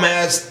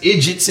dumbass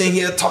idiots in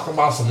here talking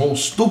about some old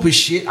stupid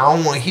shit I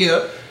don't want to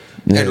hear.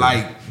 And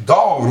like,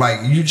 dog,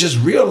 like you just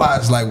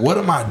realize like, what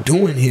am I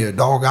doing here,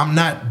 dog? I'm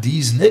not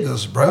these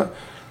niggas, bruh.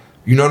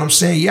 You know what I'm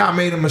saying? Yeah, I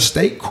made a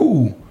mistake,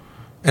 cool.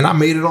 And I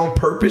made it on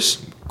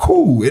purpose,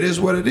 cool. It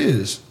is what it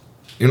is.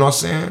 You know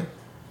what I'm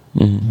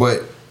saying?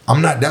 But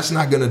that's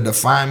not gonna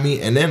define me.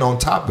 And then on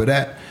top of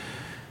that,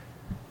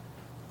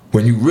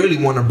 when you really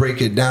want to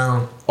break it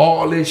down,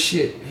 all this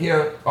shit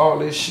here, all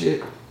this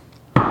shit,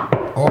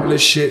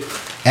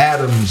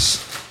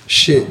 atoms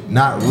shit,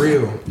 not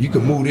real. You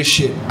can move this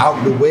shit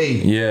out the way.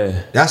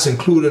 Yeah. That's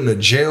including the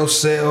jail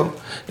cell.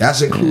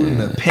 That's including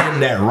the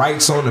pen that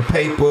writes on the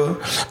paper.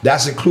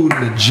 That's including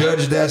the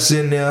judge that's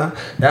in there.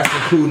 That's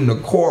including the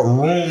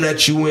courtroom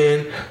that you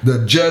in.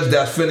 The judge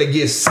that's finna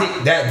get sick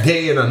that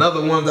day and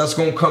another one that's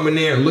gonna come in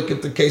there and look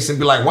at the case and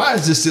be like, why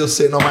is this still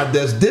sitting on my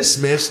desk?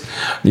 Dismissed.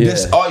 Yeah.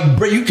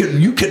 Bro, you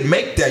can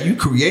make that. You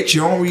create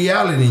your own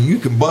reality and you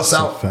can bust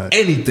out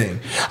anything.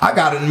 I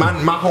got it. My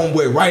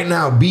homeboy right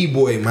now,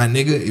 B-Boy, my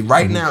nigga,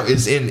 right now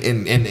is in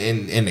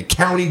the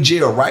county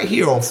jail right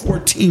here on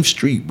 14th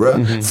Street,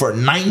 bro, for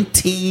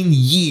 19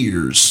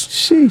 years.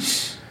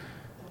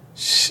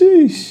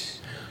 Sheesh.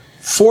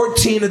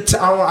 14 attempts.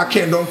 I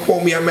can't. Don't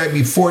quote me. I might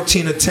be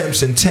 14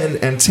 attempts and 10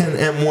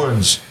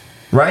 M1s,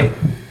 right?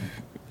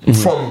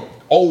 From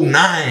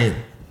 09.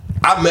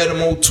 I met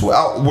him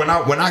 012 when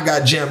I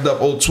got jammed up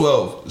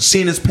 012.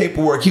 Seen his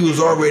paperwork. He was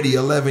already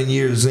 11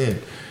 years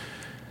in.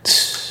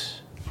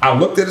 I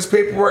looked at his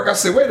paperwork. I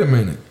said, wait a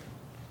minute.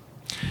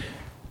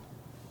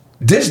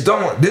 This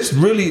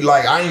really,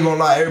 like, I ain't gonna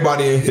lie,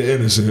 everybody in here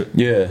innocent.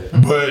 Yeah.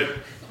 But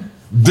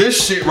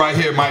this shit right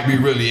here might be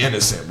really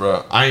innocent,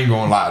 bro. I ain't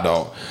gonna lie,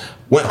 dog.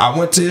 When I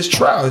went to his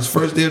trial, his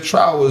first day of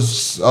trial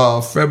was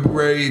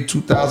February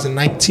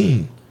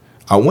 2019.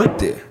 I went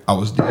there. I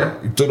was there.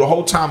 Through the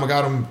whole time I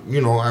got him,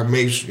 I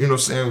made, what I'm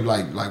saying,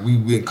 like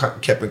we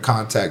kept in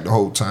contact the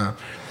whole time.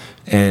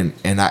 And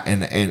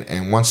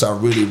once I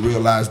really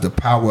realized the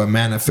power of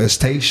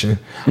manifestation,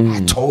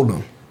 I told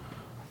him,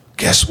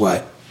 guess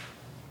what?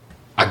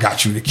 I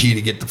got you the key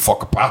to get the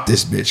fuck up out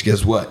this bitch.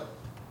 Guess what?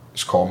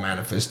 It's called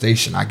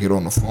manifestation. I get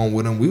on the phone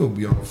with him. We'll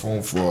be on the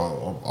phone for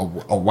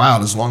a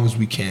while, as long as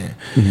we can.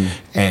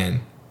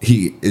 And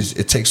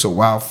it takes a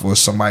while for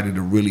somebody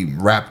to really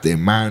wrap their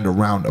mind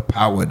around the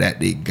power that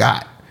they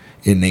got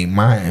in their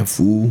mind,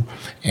 fool.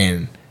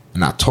 And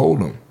I told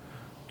him,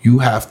 you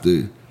have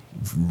to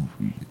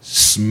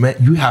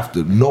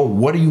know,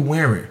 what are you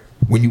wearing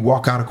when you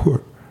walk out of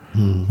court?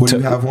 What do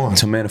you have on?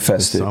 To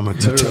manifest it. So I'm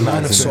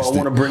materializing. So I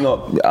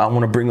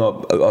want to bring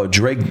up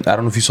Drake. I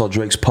don't know if you saw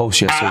Drake's post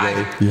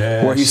yesterday,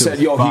 Yeah, where he shit said,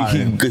 was "Yo, fire.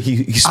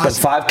 he spent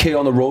 $5K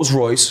on the Rolls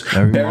Royce,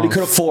 Every barely month.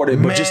 could afford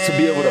it, but just to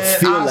be able to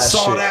feel I that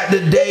saw shit." that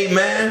today,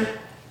 man.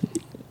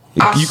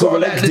 You could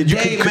relate? Could you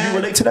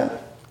relate to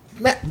that?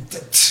 Man,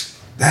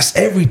 that's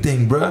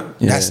everything, bro.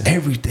 Yeah. That's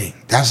everything.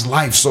 That's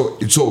life.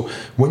 So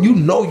when you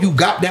know you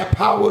got that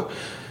power,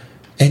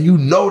 and you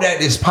know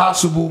that it's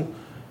possible,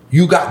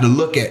 you got to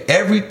look at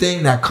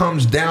everything that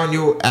comes down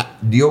your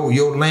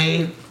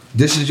lane.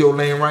 This is your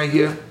lane right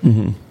here.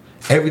 Mm-hmm.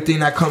 Everything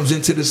that comes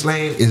into this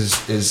lane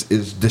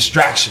is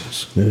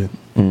distractions. Yeah.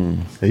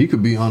 And you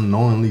could be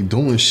unknowingly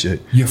doing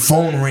shit. Your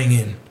phone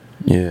ringing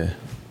Yeah.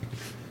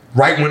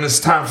 right when it's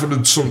time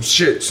for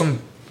some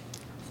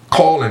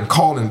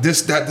calling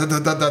this that.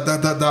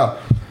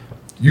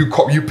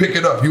 You pick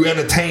it up. You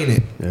entertain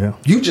it. Yeah.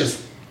 You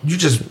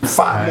just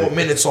 5 more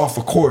minutes off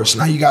of course.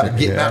 Now you got to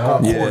get back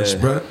on course,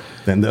 bro.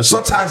 And that's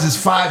Sometimes it's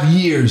 5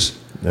 years.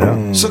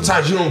 Yeah.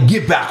 Sometimes you don't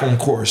get back on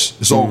course.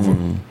 It's over.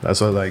 That's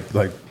why, like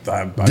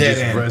I Dead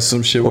just end. read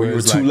some shit Or where you were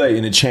it's too like, late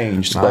and it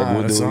changed. Like,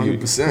 what that's do you?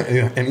 100%.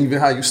 Yeah. And even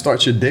how you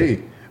start your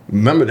day.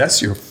 Remember,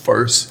 that's your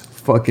first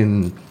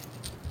fucking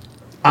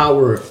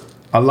hour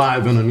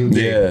alive in a new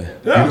day. Yeah.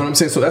 You know what I'm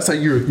saying? So that's how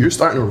you're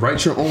starting to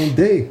write your own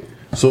day.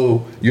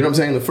 So you know what I'm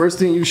saying? The first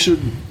thing you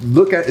should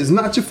look at is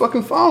not your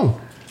fucking phone.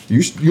 You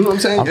know what I'm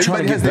saying? I'm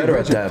trying to get better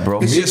at that, bro.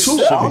 It's Me yourself.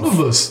 too. All of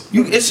us.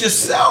 It's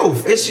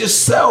yourself. It's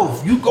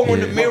yourself. You go in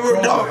the mirror,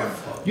 dog.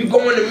 You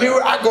go in the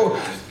mirror. I go.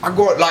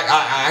 Like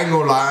I ain't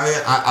gonna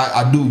lie.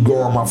 I do go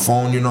on my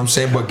phone. You know what I'm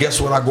saying? But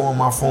guess what? I go on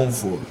my phone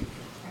for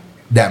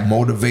that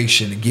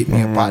motivation to get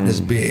me up out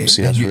this bed.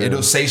 See, that's real.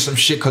 It'll say some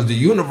shit because the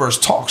universe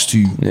talks to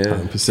you. Yeah.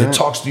 100%. It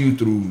talks to you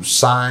through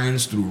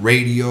signs, through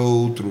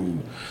radio, through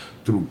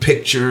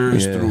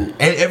pictures, Yeah. through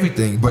and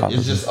everything. But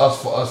it's just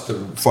for us to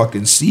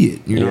fucking see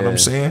it. You know what Yeah. I'm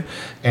saying?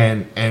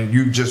 And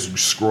you just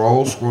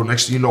scroll.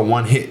 Next thing you know,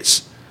 one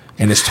hits,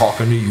 and it's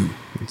talking to you.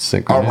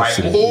 Synchronicity. All right.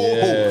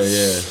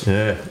 Oh,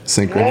 Yeah.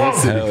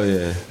 Synchronicity. Hell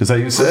yeah. That's how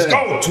you let's said.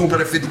 go.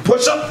 250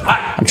 push-up.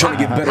 I'm trying to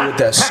get better with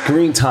that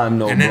screen time,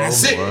 though, And bro. then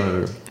that's it.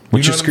 Word.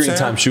 What's You your know what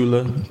I'm screen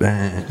time, Shula?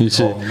 Bang. You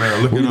shit. Oh,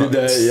 man, look we it did up.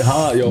 that.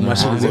 Huh? Yo, my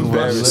shit is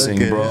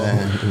embarrassing, bro.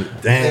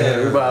 Damn.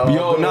 Everybody.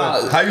 Yo,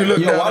 nah. How you look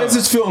Yo, that why up? does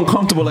this feel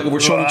uncomfortable? Like we're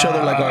showing each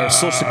other like our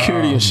social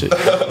security and shit.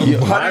 Yo,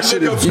 How my you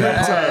shit look up is screen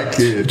bad.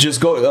 time? Just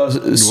go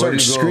search go?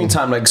 screen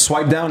time. Like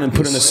swipe down and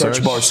put in the search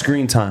Search. bar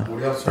screen time.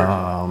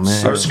 Oh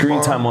man. Or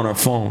screen time on our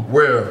phone.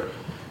 Where?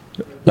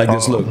 Like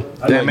this. Look.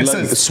 Damn, Like, it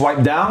says-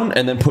 swipe down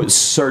and then put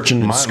search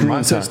in screen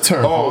Mine time. says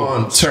turn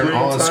on screen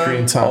time?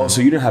 screen time. Oh,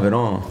 so you didn't have it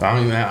on. I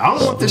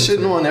don't want this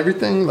shit on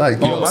everything. Like,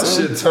 you know Oh, what my I'm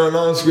saying? shit turn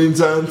on screen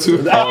time too.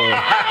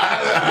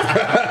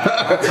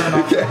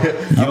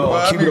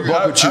 Yo, keep it a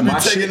buck with you. I be My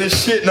taking shit,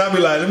 this shit and I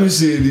be like, let me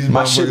see if these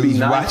my shit be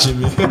motherfuckers watching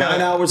me.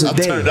 9 hours a I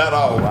day. turned that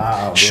off.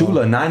 Wow, bro.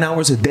 Shula, 9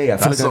 hours a day. I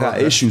feel That's like I got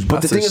all- issues.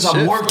 But the that's thing a is, I'm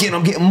shit. working,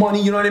 I'm getting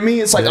money. You know what I mean?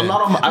 It's like I'm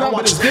not on. I don't No, but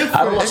watch. it's different.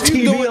 I don't watch If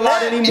you TV doing a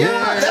lot that, anymore.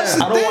 yeah, that's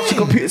the I don't watch the thing.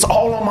 computer. It's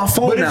all on my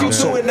phone But if now. you're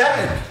so- doing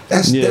that,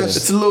 that's Yeah.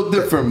 It's a little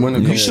different when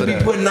it you comes to should be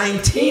that. putting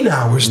 19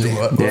 hours there.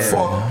 Yeah.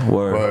 Before.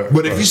 Word.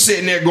 But if you're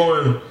sitting there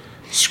going,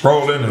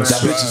 scrolling and That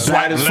bitch is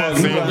bad as fuck.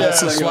 You know,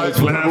 that's like- swipe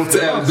Double left,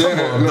 tap, come on,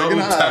 damn, double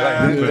like,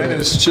 tap. nah, like,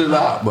 just chill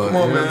out, but Come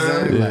on, you know what I'm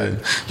man. saying?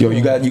 Like, Yo,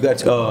 you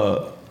got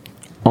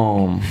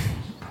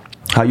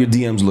how your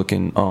DMs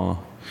looking?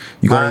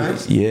 You got Mine?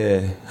 yeah.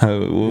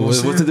 What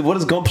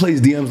does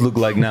Gunplay's DMs look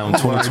like now in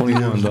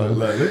 2021, dog?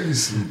 Like, let me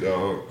see,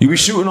 dog. You be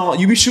shooting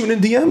in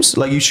DMs?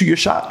 Like you shoot your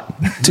shot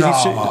to these shit?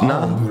 I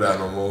don't do that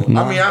no more.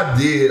 I mean,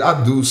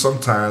 I do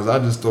sometimes. I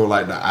just throw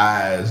like the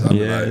eyes. I be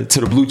Yeah, like,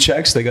 to the blue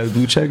checks. They got the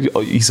blue checks. Oh,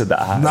 he said the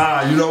eye.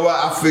 nah, you know what?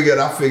 I figured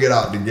out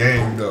the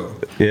game though.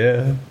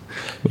 Yeah.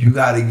 You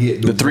gotta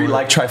get The 3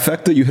 like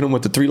trifecta. You hit him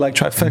with the 3 like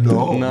trifecta.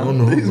 No.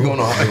 he's going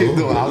on. He's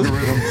doing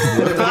algorithm.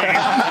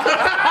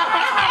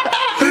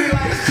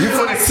 You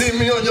finna see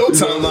me on your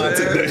timeline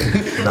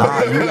today.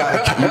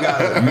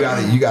 Nah,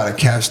 you gotta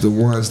catch the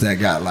ones that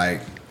got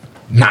like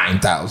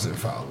 9,000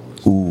 followers.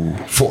 Ooh.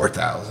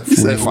 4,000,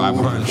 said,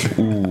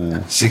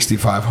 4,500,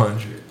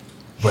 6,500.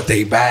 But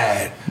they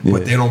bad.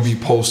 But they don't be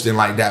posting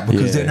like that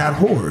because Yeah. they're not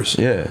whores.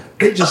 Yeah.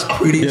 They just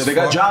pretty. Yeah, as they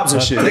got fuck. jobs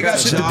and shit. They got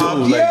shit to do. jobs.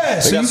 Like, Yeah,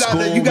 they so got you got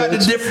school, you got to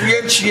bitch.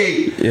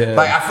 differentiate. Yeah.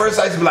 Like at first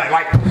I used to be like,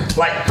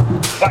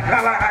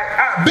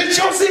 bitch, you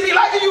don't see me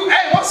liking you.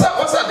 Hey, what's up?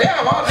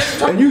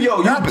 Damn, And you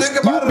think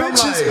about it. I'm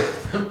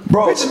bitches, like,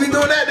 bro. bitches be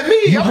doing that to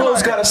me. You I'm girls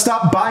like, gotta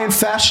stop buying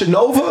Fashion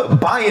Nova,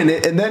 buying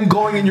it, and then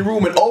going in your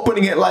room and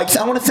opening it like,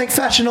 I want to thank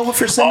Fashion Nova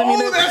for sending me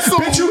this. that's so-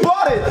 Bitch, you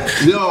bought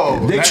it.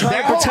 Yo, They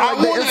try to pretend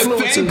like they're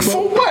influencers, For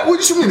bro. what?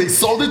 What you mean? They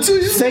sold it to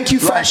you? Thank you,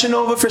 Fashion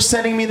Nova, for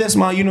sending me this,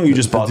 man. You know you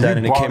just bought that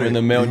and it bought came in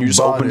the mail and you just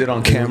bought opened it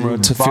on camera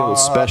to feel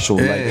special.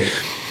 Hey, Like,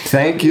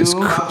 thank you.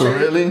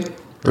 Really?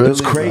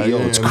 it's crazy. Yo,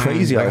 it's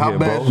crazy Like, out how here,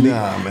 bad? bro.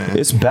 Nah, man.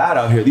 It's bad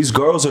out here. These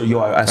girls are,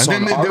 I And saw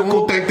then an they article.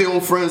 won't thank their own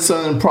friends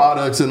selling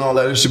products and all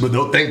that other shit, but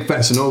they'll thank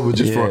Fashion Nova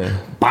just Yeah. for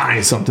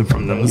buying something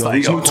from them. It's Yo, like,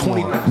 these yo, new come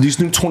on. these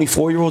new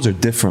 24-year-olds are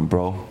different,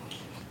 bro.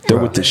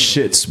 They're with the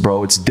shits,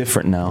 bro. It's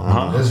different now,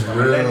 huh? It's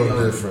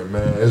real different,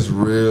 man. It's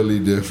really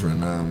different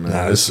now, man.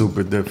 Nah, it's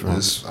super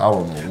different. I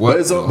don't know what.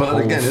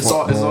 But again, it's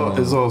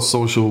all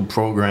social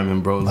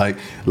programming, bro. Like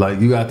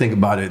you gotta think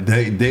about it.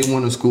 They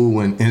went to school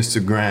when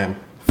Instagram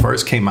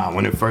first came out,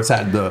 when it first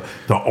had the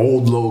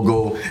old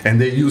logo,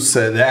 and they used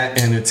to that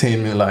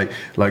entertainment like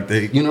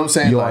they, you know what I'm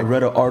saying? Yo, like, I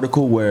read an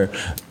article where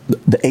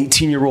the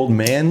 18-year-old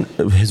man,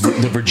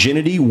 the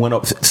virginity went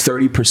up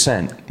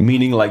 30%,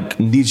 meaning like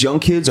these young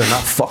kids are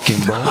not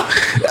fucking, bro.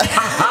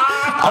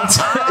 I'm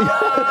telling you.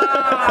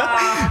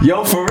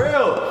 Yo, for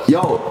real.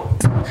 Yo,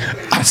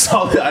 I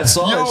saw that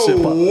shit.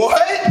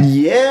 What?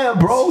 Yeah,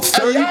 bro,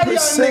 30%. Y'all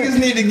niggas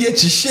need to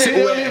get your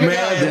shit wet,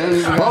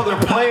 man. Bro, they're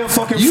playing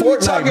fucking You be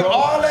Fortnite, talking bro.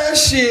 all that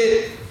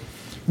shit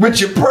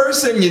with your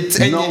purse and your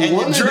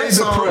your dress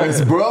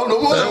on, bro. No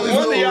wonder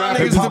y'all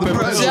niggas is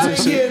depressed. Y'all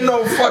ain't getting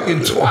no fucking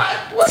twat.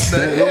 What the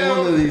hell?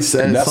 No wonder these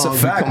sad That's a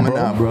songs fact, be coming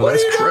bro. out, bro. What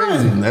That's are you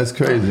crazy. doing? That's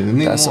crazy.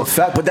 That's a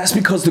fact, but that's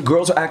because the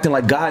girls are acting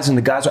like guys and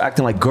the guys are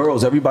acting like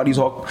girls. Everybody's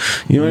all,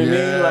 you know what I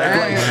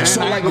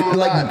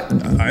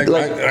mean?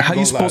 Like how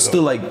you supposed to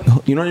like,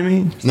 you know what I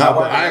mean? No,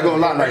 but I ain't gonna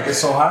lie. Like, It's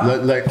so hot.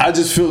 like I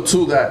just feel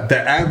too that the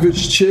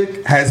average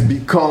chick has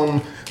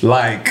become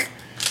like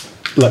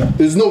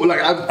there's no like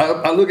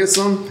I look at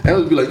some and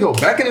I'll be like, yo,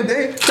 back in the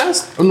day,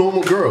 that's a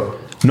normal girl.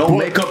 No But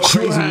makeup,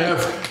 she'll crazy have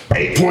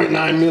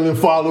 8.9 million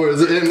followers,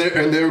 and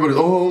everybody's,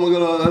 oh my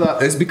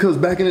god. It's because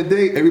back in the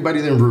day,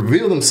 everybody didn't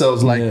reveal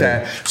themselves like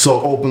that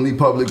so openly,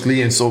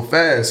 publicly, and so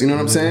fast. You know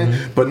what I'm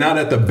saying? But now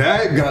that the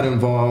bag got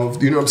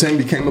involved, you know what I'm saying,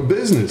 became a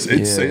business.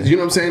 It's you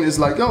know what I'm saying. It's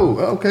like, yo,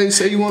 okay,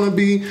 say you want to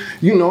be,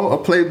 you know, a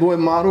Playboy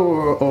model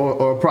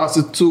or a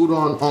prostitute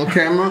on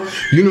camera.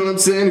 You know what I'm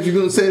saying? If you're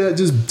gonna say that,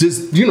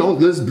 just you know,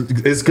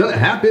 it's gonna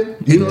happen.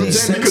 You know what I'm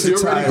saying? Because you're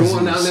already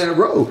going down that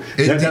road.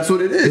 That's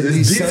what it is. It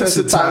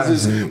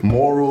desensitizes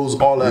morals,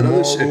 all that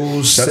other shit.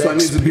 That's why it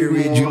needs to be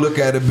period. more. You look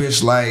at a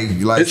bitch like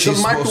It's the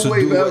she's supposed to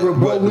microwave do era,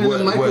 bro. We're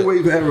in the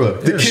microwave era.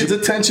 The kids'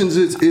 attentions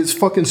is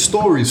fucking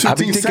stories. I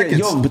be 15 thinking, seconds.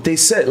 yo, but they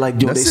said like,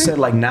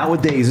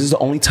 nowadays this is the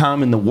only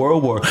time in the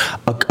world where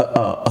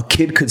a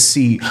kid could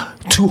see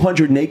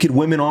 200 naked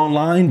women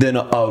online than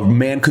a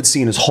man could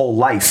see in his whole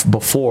life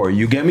before.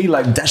 You get me?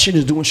 Like that shit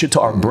is doing shit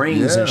to our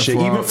brains and shit.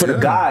 Even for the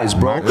guys,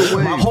 bro.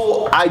 Microwave. My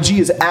whole IG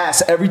is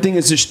ass. Everything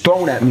is just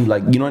thrown at me.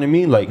 Like, you know what I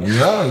mean? Like,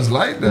 Yeah, it's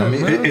like that. I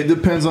mean, man. it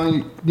depends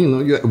on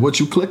what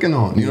you clicking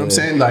on. You know what I'm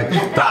saying? Like,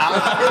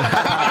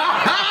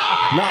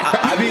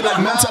 I mean, like,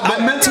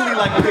 I'm mentally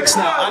like pics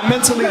now. I'm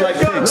mentally like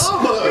pics.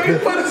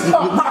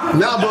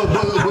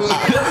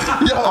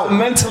 I'm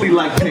mentally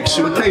like pics.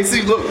 Okay,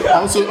 see, look,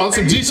 on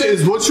some G shit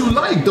is what you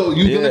like, though.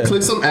 You're gonna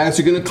click some ass,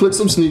 you're gonna click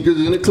some sneakers,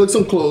 you're gonna click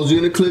some clothes,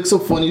 you're gonna click some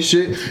funny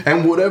shit,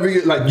 and whatever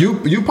you like.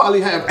 You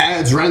probably have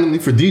ads randomly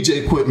for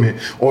DJ equipment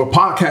or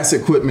podcast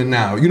equipment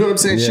now. You know what I'm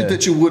saying? Shit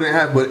that you wouldn't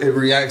have, but it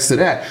reacts to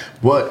that.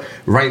 But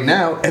right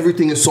now,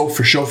 everything is so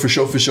for show.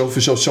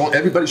 Showing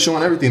everybody's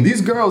showing everything.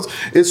 These girls,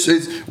 it's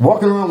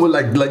walking around with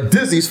like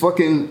Disney's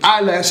fucking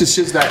eyelashes,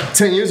 shit that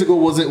 10 years ago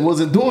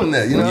wasn't doing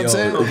that. You know what I'm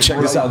saying?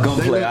 Check this out,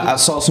 Gunplay. I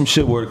saw some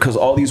shit where, because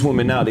all these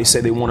women now, they say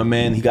they want a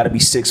man. He got to be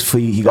 6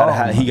 feet. He got to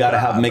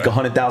make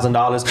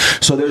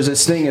 $100,000. So there's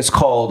this thing. It's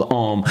called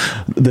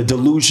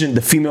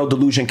the female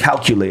delusion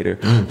calculator.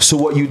 So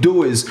what you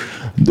do is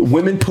the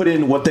women put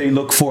in what they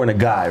look for in a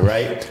guy,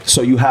 right?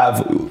 So you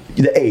have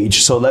the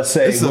age. So let's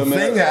say It's a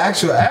thing, an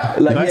actual app.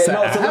 Like, it's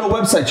a little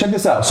website. Check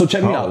this out. So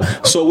check me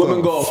out. So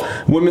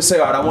women say,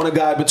 all right, I want a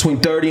guy between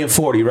 30 and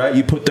 40, right?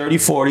 You put 30,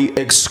 40,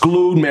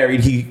 exclude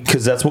married,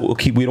 because that's what we'll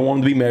keep. We don't want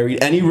him to be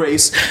married. Any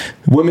race.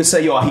 Women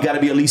say, yo, he got to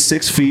be at least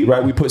 6 feet,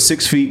 right? We put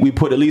 6 feet. We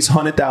put at least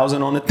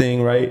 100,000 on the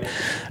thing, right?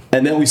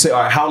 And then we say,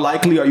 all right, how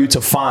likely are you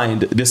to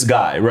find this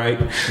guy, right?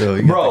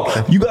 Bro,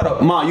 you got a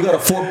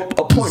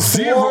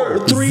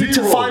 0.43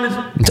 to find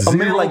a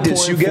man like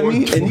this. You get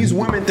me? And these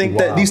women think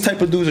that these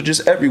type of dudes are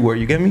just everywhere.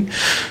 You get me?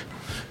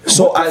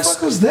 So What the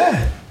fuck was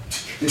that?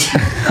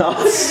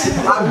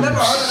 I've never heard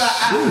of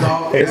that app,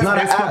 dog. It's not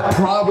an app.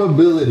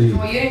 Probability.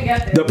 Well, you didn't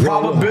get there. The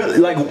probability,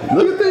 like,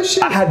 Look at this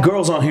shit. I had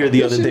girls on here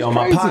the other day shit's on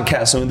my crazy.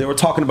 podcast, and they were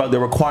talking about the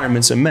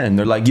requirements of men.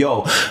 They're like,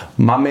 yo,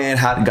 my man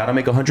got to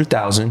make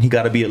 100,000. He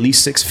got to be at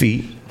least 6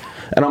 feet.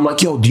 And I'm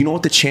like, yo, do you know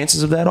what the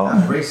chances of that are?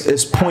 It's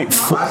 0.4.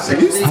 5 6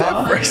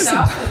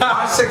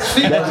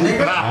 feet,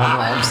 nigga.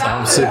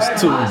 I'm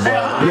 6'2",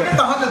 but Get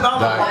the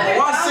 $100.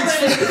 Why 6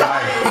 feet?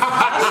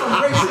 That's some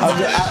racist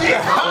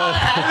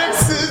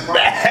shit.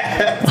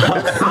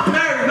 I'm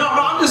married. No,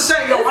 I'm just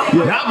saying, yo.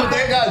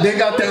 but they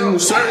got that new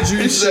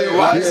surgery shit.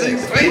 Why Yeah.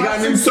 6 feet? They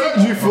got new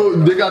surgery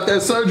they got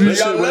that surgery They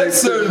got shit. leg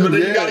surgery, but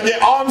then you gotta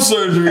get arm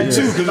surgery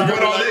too.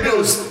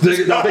 Because They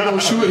gonna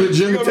shoot in the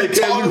gym and take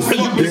care of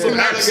you. You get some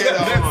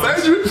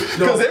surgery.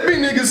 Because there be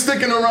niggas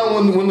sticking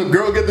around when the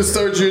girl get the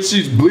surgery and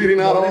she's bleeding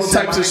out all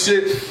types of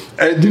shit.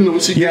 And you know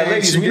what she Yeah, gave?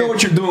 ladies, She we know gave-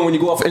 what you're doing when you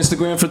go off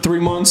Instagram for 3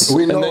 months,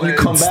 We and know, then you and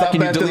come back stop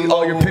and you at the delete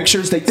all your low-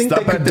 pictures. They think they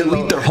stop could at the delete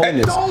low- their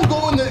wholeness. And don't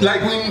go in the,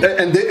 like when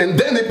and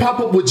then they pop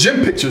up with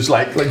gym pictures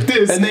like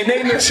this. And they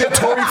name their shit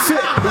Tory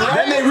Fit.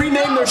 Then they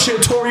rename their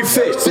shit Tory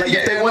Fit. Like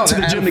if they went to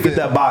the gym to get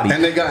that body.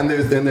 And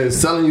they're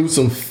selling you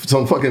some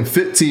fucking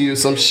fit tea or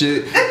some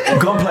shit.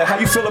 Gunplay, how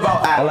you feel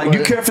about ass? Like, do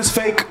you care if it's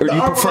fake or do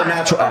you prefer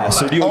natural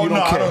ass? Or do you, Oh you no,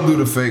 don't I care? don't do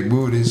the fake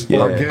booties. Yeah.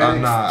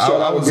 Organic, Nah,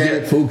 shout I out was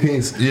organic getting- food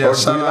kings. Yeah, Or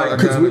shout we out like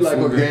because we organic like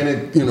food.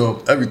 organic, you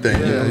know, everything.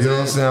 Yeah, you know what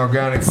I'm saying?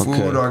 Organic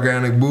food, Okay.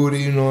 organic booty,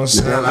 you know what I'm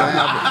saying?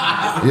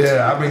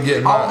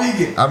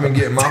 I've been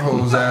getting my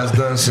whole ass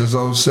done since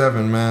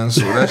 07, man.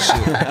 So that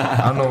shit,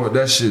 I know what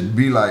that shit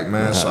be like,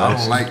 man. So I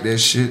don't like that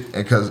shit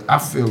because I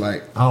feel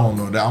like, I don't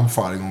know, that I'm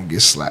probably gonna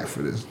get flack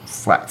for this.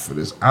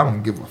 I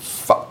don't give a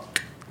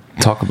fuck.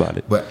 Talk about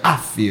it. But I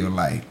feel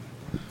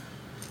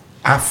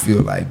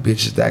like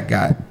bitches that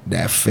got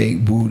that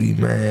fake booty,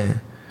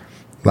 man.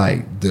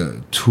 Like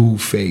the too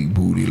fake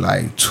booty,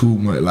 like too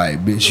much,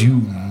 like bitch,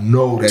 you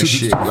know that Too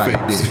shit like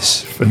fake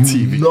this. for You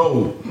TV.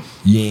 know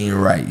you ain't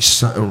right.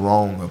 Something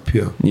wrong up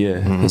here.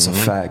 Yeah, it's a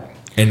fact.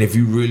 And if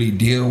you really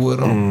deal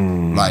with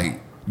them, like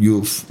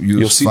you'll see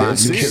find, that- you'll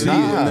see it. see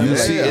Nah, it. You yeah,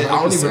 see it.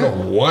 I don't even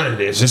 100%. know what it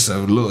is. It's a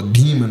little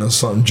demon or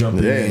something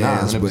jumping Yeah, in your nah,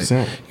 ass, but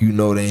 100%. you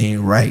know they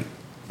ain't right.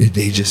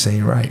 They just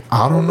ain't right.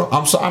 I don't know.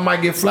 I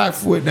might get flack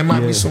for it. There might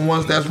be some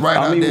ones that's right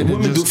I out mean, there. that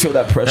women just- do feel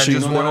that pressure. You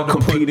just know, they're all wanted to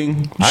put-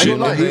 competing. I Shit, ain't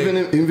gonna lie,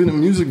 they- even in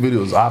music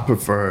videos, I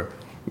prefer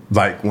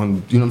like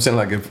when you know what I'm saying.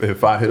 Like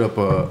if I hit up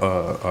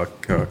a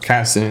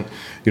casting,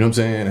 you know what I'm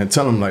saying, and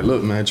tell them like,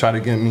 look, man, try to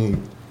get me.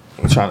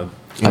 I'm trying to.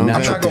 You know what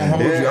I'm I'm not gonna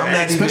hold you. I'm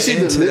not even especially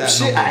the into lip that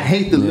shit. no more. I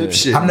hate the lip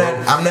shit. I'm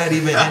bro. not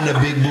even in the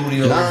big booty.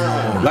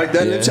 Nah, like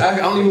that lip shit. I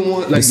don't even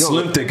want like The yo,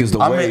 slim thick is the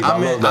wave. I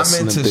love that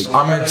slim thick.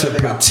 I'm into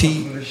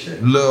petite,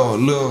 little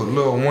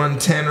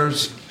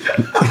 110ers,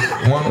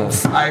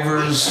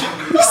 105ers,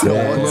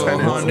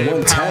 little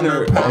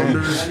 100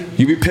 pounders.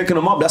 You be picking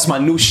them up. That's my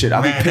new shit.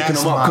 I be Man, picking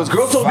that's them up because my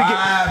girls don't be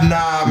vibe.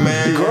 Nah,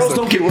 man. girls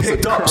don't get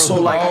picked up. So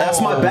like that's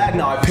my bag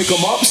now. I pick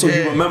them up so you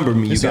Shit. remember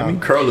me. You it's get me? on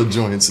curler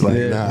joints. Like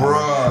nah.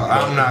 Bruh,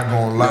 I'm not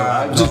gonna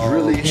lie. I just dog.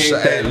 really hate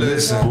Hey, that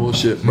listen,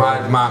 bullshit,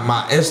 bro.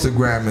 My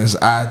Instagram is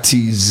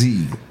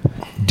ITZDON,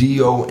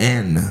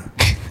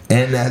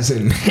 N as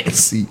in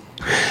Nancy,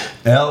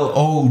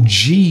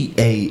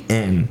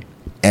 LOGAN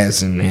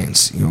as in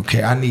Nancy.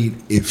 Okay, I need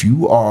if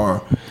you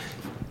are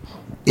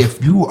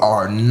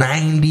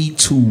 90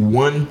 to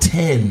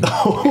 110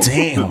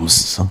 Damn.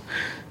 Son.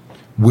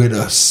 with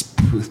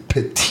a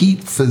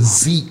petite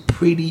physique,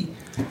 pretty,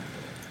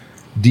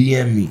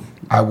 DM me.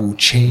 I will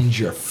change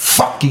your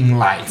fucking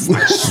life.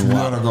 I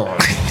swear to God.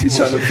 He's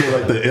trying to feel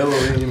like the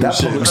Elohim and That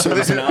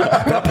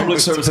shit. public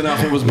service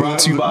announcement was brought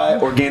to you by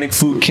Organic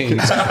Food Kings.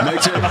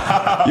 Make sure,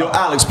 yo,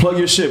 Alex, plug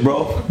your shit,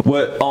 bro.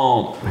 What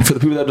for the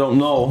people that don't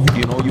know,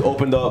 you know, you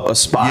opened up a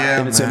spot Yeah,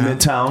 and it's in man.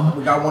 Midtown.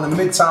 We got one in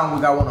Midtown,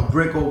 we got one in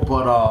Brickell,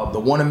 but the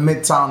one in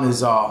Midtown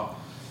is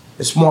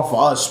it's more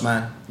for us,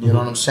 man. You know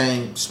what I'm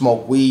saying?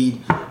 Smoke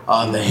weed,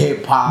 the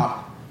hip hop.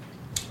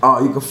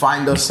 You can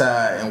find us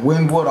in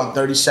Wynwood on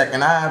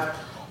 32nd Ave.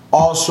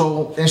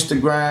 Also,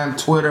 Instagram,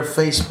 Twitter,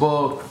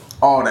 Facebook,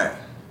 all that.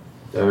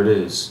 There it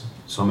is.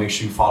 So make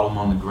sure you follow him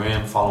on the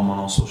gram, follow him on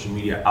all social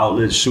media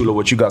outlets. Shula,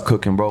 what you got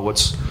cooking, bro?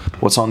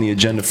 What's on the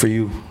agenda for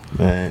you?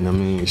 Man, I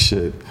mean,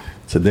 shit.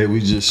 Today we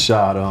just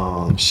shot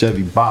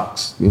Chevy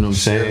Box. You know what I'm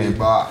saying? Chevy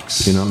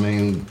Box. You know what I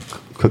mean?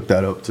 Cook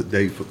that up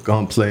today for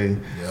Gunplay.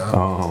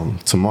 Yeah.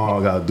 Tomorrow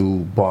I gotta do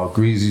Bar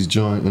Greasy's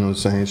joint. You know what I'm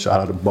saying? Shout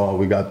out to Bar.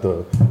 We got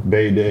the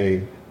Bay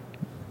Day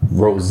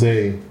Rose.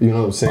 You know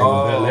what I'm saying?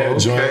 Oh, Bel Air okay,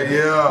 joint.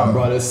 yeah. I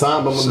brought that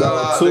Samba Shout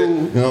Modelo out too. to- You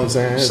know what I'm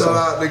saying? Shout So-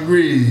 out to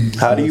Grease.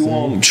 How do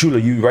you Chula,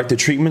 you write the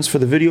treatments for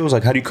the videos?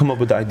 Like how do you come up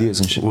with the ideas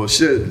and shit? Well,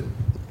 shit.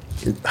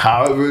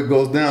 However it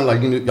goes down,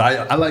 like, you know,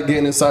 I like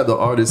getting inside the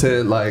artist's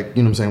head. Like,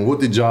 you know what I'm saying? What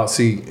did y'all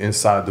see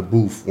inside the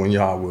booth when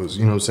y'all was,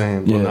 you know what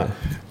I'm saying? Yeah.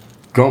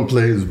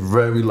 Gunplay is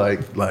very like,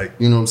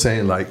 you know what I'm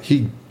saying? Like,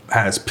 he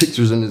has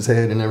pictures in his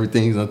head and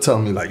everything. He's gonna tell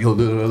me like, yo,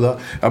 da da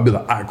da. I'll be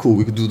like, all right, cool,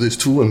 we could do this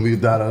too, and we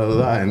da da da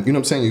da. And you know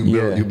what I'm saying?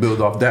 You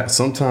build off that.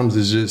 Sometimes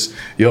it's just,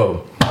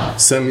 yo,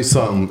 send me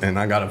something, and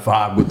I got a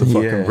vibe with the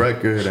fucking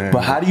record. And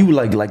But how do you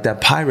like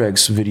that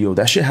Pyrex video?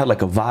 That shit had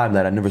like a vibe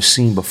that I never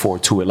seen before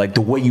to it. Like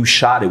the way you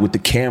shot it with the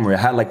camera, it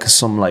had like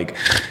some like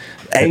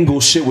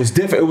angle shit was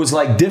different. It was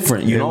like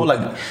different, you know, like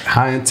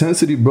High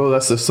Intensity, bro.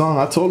 That's the song.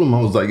 I told him, I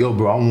was like, yo,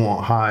 bro, I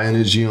want high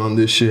energy on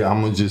this shit.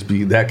 I'm gonna just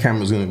be, that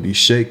camera's gonna be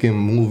shaking,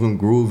 moving,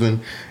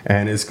 grooving,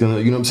 and it's gonna,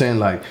 you know what I'm saying?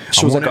 Like,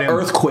 it was like an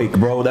earthquake,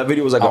 bro. That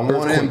video was like I an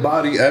want to earthquake.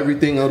 embody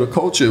everything of the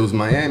culture. It was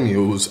Miami. It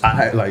was, I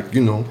had like,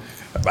 you know,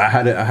 I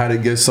had to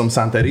get some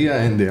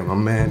Santeria in there. My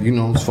man, you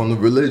know, it's from the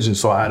religion,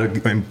 so I had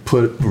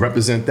to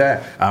represent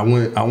that. I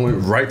went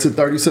right to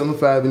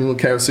 37th Avenue in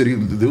Carol City.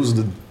 There was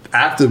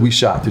after we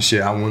shot the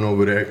shit, I went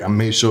over there. I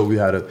made sure we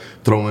had to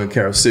throw in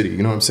Carol City.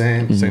 You know what I'm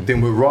saying? Same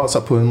thing with Ross. I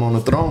put him on the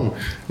throne.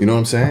 You know what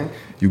I'm saying?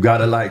 You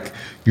gotta, like,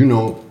 you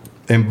know,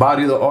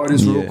 embody the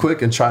artist real Yeah.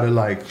 quick and try to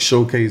like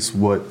showcase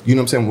what, you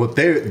know what I'm saying, what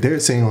they're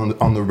saying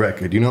on the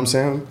record. You know what I'm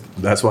saying?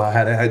 That's why I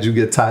had you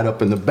get tied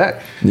up in the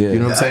back. Yeah. You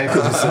know what I'm saying?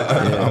 Because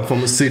I'm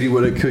from a city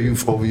where they kill you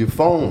over your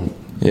phone.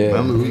 Yeah.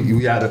 Remember,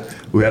 we had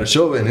a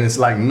show and it's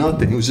like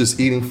nothing. He was just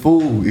eating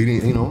food,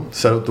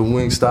 set up the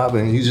Wingstop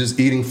and he's just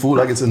eating food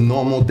like it's a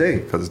normal day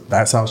because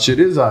that's how shit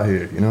is out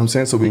here. You know what I'm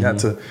saying? So we had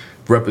to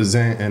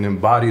represent and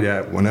embody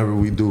that whenever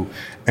we do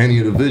any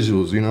of the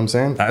visuals. You know what I'm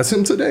saying? I asked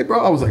him today, bro.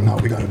 I was like, no,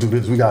 we gotta do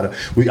this. I gotta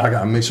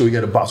make sure we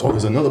get a box. Oh,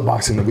 there's another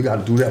box in there. We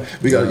gotta do that.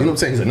 We gotta, you know what I'm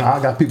saying? He said, no,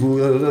 I got people,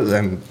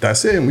 and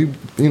that's it. And we,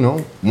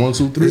 1,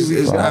 2, 3.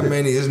 It's not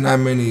many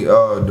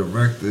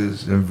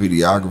directors and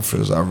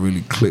videographers I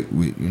really click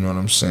with. You know what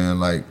I'm saying?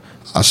 Like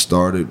I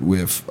started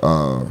with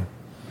what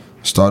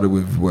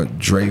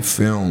Dre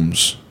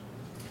Films,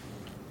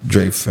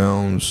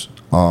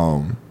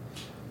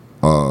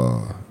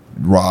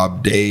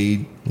 Rob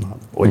Dade.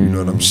 You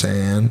know what I'm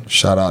saying?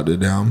 Shout out to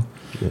them.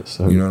 Yes,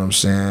 sir. You know what I'm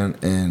saying?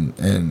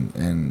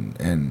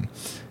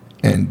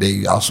 And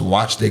they also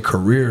watch their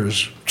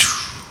careers.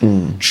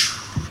 You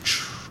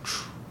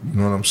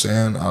know what I'm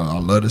saying? I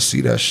love to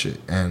see that shit.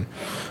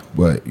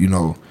 But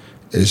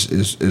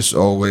it's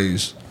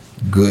always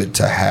good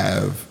to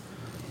have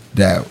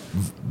that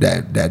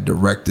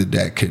director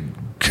that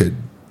could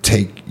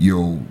take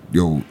your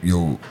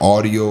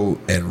audio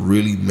and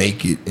really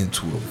make it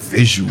into a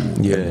visual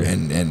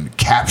and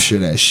capture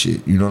that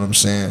shit. You know what I'm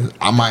saying?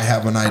 I might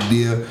have an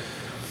idea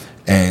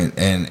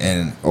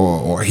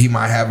or he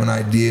might have an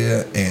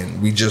idea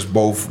and we just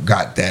both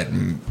got that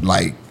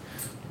like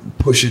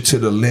push it to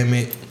the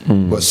limit.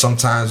 But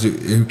sometimes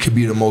it could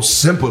be the most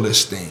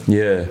simplest thing.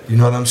 Yeah. You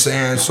know what I'm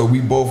saying? So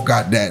we both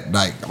got that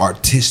like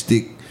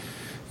artistic,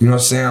 you know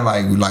what I'm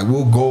saying? Like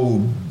we'll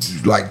go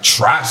like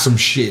try some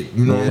shit,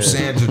 you know what I'm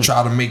saying, to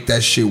try to make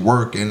that shit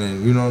work. And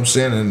then, you know what I'm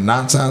saying? And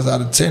 9 times out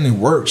of 10 it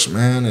works,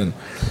 man. And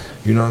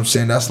you know what I'm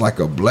saying? That's like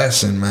a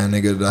blessing, man,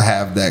 nigga, to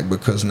have that,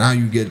 because now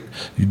you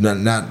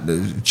not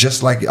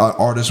just like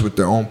artists with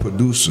their own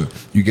producer,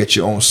 you get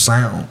your own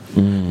sound.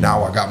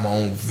 Now I got my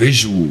own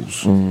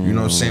visuals. You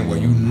know what I'm saying?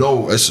 Well,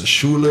 it's a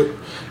Shulip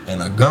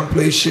and a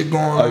gunplay shit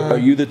going on. Are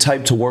you the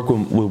type to work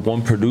with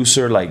one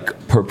producer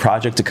like per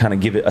project to kind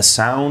of give it a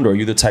sound, or are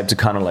you the type to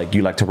kind of like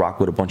you like to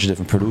rock with a bunch of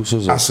different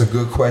producers? Or? That's a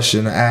good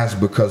question to ask,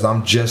 because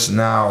I'm just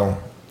now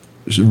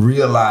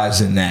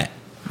realizing that.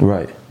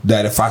 Right.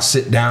 That if I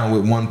sit down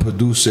with one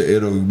producer,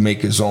 it'll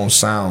make its own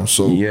sound.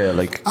 So yeah,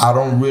 like I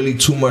don't really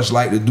too much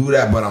like to do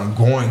that, but I'm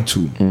going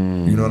to.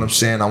 You know what I'm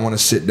saying? I want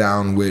to sit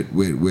down with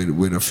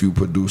a few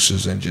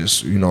producers and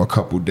just, a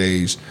couple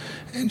days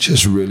and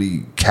just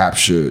really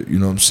capture, you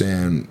know what I'm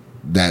saying,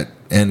 that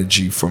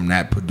energy from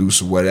that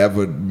producer,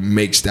 whatever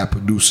makes that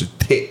producer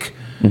tick.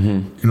 You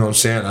know what I'm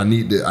saying? I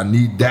need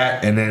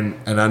that, and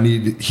I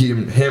need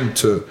him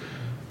to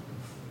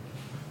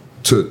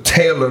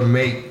tailor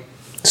make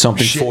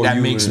something shit for that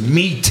you makes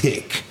me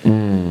tick.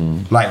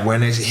 Like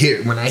when I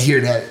hear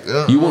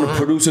that, you want a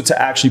producer to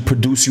actually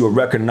produce you a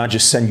record and not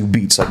just send you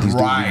beats like these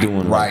dudes are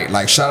doing. Right.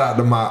 Like shout out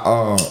to my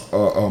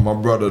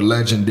brother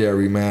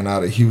Legendary, man,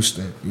 out of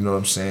Houston. You know what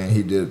I'm saying?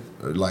 He did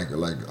like a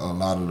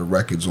lot of the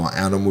records on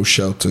Animal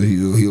Shelter.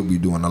 He'll be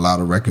doing a lot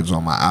of records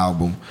on my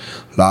album,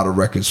 a lot of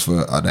records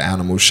for the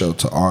Animal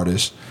Shelter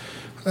artists.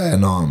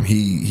 And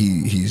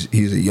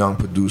he's a young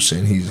producer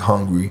and he's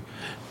hungry.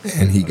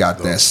 And he got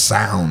that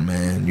sound,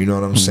 man. You know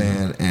what I'm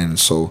saying? And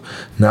so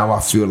now I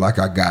feel like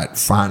I got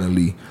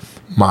finally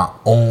my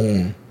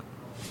own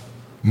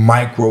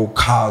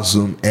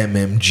microcosm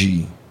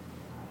MMG.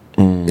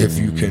 If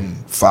you can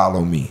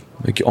follow me.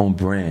 Like your own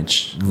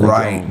branch.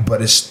 Right.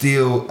 But it's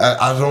still,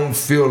 I don't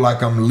feel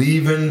like I'm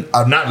leaving.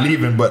 I'm not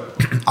leaving,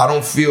 but I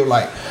feel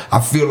like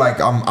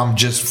I'm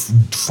just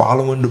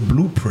following the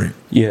blueprint.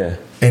 Yeah.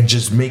 And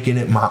just making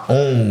it my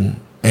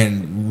own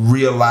and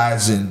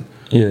realizing,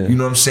 yeah, you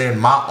know what I'm saying,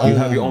 my own. You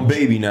have your own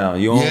baby now.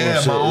 Your own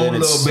shit, my own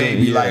little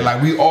baby. Yeah.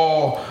 Like we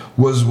all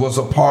was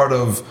a part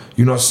of,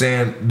 you know what I'm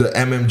saying, the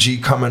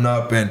MMG coming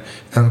up and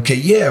okay,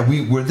 yeah,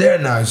 we're there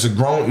now. It's a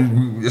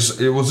grown.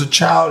 It was a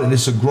child and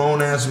it's a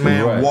grown ass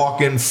man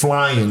walking,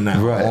 flying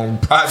now on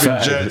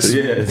private jets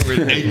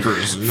with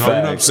acres. You know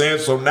what I'm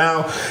saying? So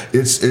now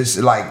it's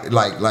like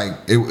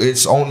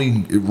it's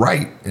only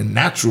right and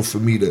natural for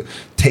me to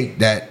take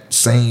that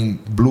same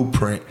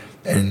blueprint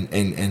and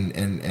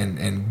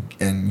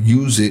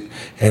use it,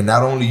 and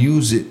not only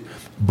use it,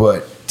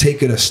 but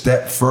take it a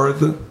step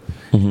further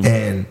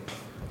and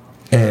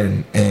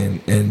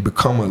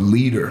become a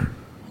leader.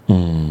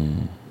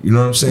 You know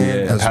what I'm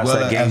saying?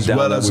 Yeah, as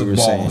well as a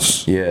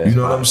boss. Yeah. You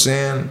know what I'm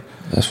saying?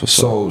 That's what's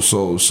so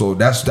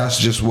that's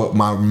just what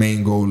my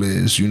main goal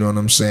is. You know what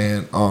I'm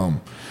saying?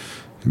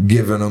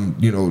 Giving them,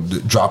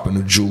 dropping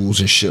the jewels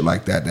and shit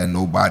like that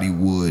nobody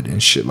would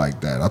and shit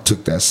like that. I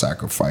took that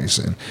sacrifice,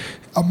 and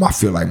I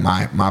feel like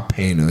my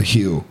pain will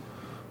heal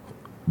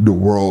the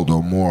world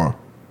or more.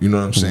 You know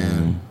what I'm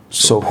saying?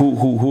 So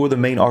who are the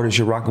main artists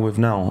you're rocking with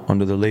now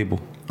under the label?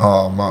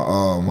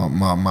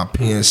 My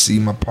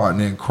PNC, my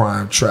partner in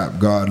crime, Trap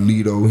God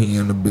Lido, he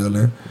in the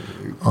building.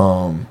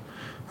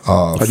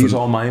 Are these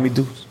all Miami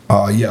dudes?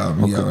 Yeah.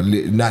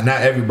 Not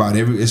everybody.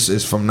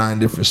 It's from 9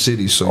 different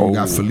cities. So you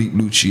got Philippe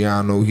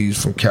Luciano.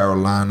 He's from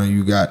Carolina.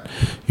 You got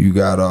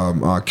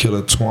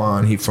Killer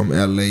Twan. He from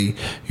LA.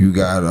 You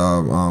got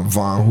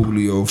Von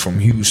Julio from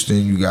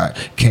Houston. You got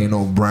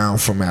Kano Brown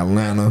from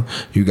Atlanta.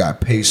 You got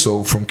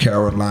Peso from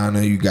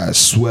Carolina. You got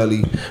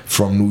Swelly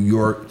from New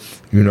York.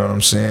 You know what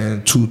I'm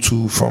saying?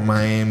 Tutu from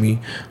Miami.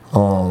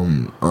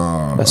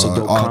 That's a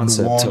dope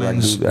concept. New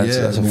Orleans,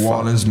 That's New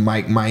Orleans,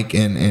 Mike,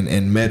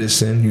 and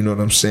Medicine. You know what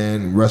I'm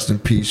saying? Rest in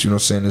peace. You know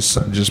what I'm saying? His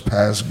son just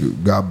passed.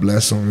 God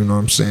bless him. You know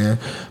what I'm saying?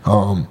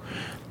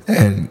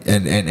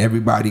 And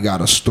everybody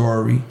got a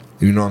story.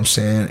 You know what I'm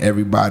saying?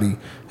 Everybody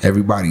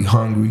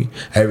hungry.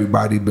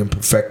 Everybody been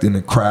perfecting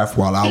the craft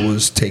while I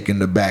was taking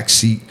the back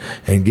seat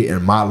and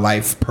getting my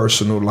life,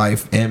 personal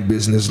life and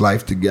business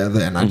life together.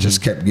 And I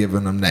just kept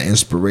giving them that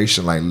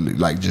inspiration,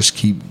 like just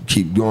keep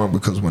going,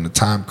 because when the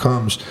time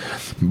comes,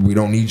 we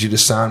don't need you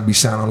to be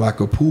sounding like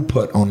a poo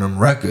putt on them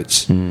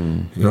records.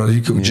 You know,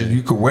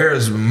 you could wear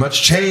as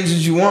much change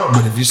as you want,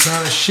 but if you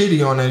sound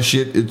shitty on that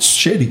shit, it's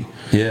shitty.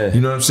 Yeah.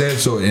 You know what I'm saying?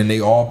 So, and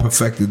they all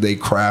perfected their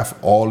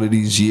craft all of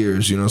these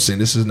years. You know what I'm saying?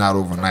 This is not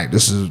overnight.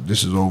 This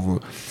is over,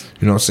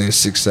 you know what I'm saying,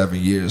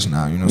 6-7 years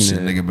now. You know what I'm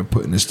saying? Nigga been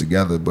putting this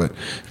together, but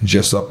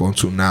just up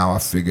until now, I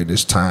figured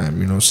it's time.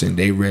 You know what I'm saying?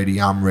 They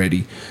ready, I'm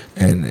ready.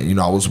 And, you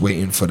know, I was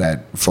waiting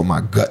for my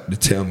gut to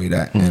tell me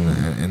that.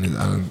 And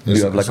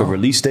you have like a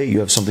release date? You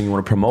have something you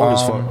want to promote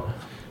as far?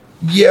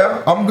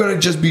 Yeah, I'm going to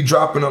just be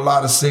dropping a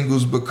lot of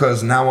singles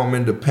because now I'm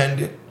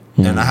independent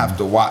and I have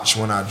to watch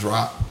when I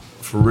drop.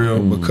 For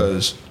real,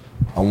 because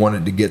I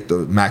wanted to get the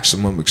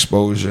maximum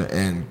exposure,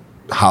 and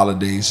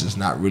holidays is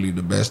not really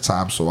the best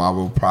time, so I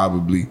will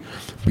probably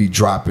be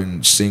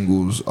dropping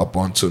singles up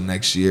until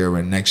next year,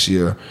 and next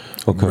year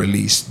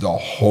release the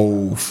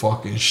whole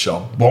fucking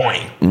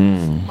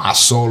shaboing. My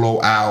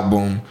solo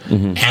album,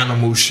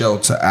 Animal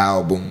Shelter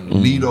album,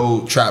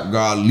 Lito Trap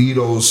God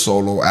Lito's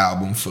solo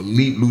album,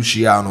 Philippe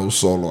Luciano's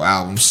solo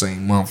album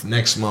same month,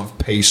 next month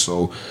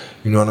Peso.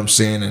 You know what I'm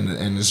saying?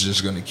 And it's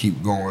just going to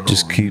keep going on.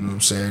 You know what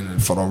I'm saying?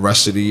 And for the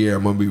rest of the year,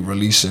 I'm going to be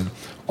releasing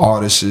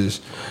artists,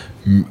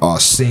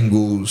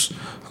 singles.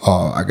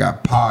 I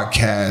got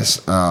podcasts,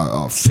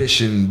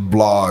 fishing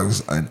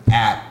blogs, an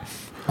app.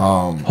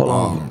 Hold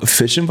on,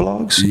 fishing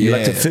vlogs? You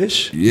like to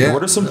fish? Yeah.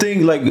 What are some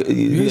things like?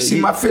 You see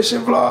my fishing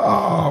vlog?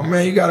 Oh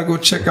man, you gotta go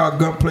check out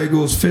Gunplay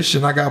Goes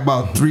Fishing. I got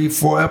about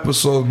 3-4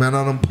 episodes, man.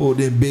 I done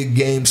pulled in big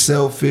game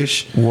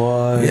shellfish.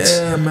 What?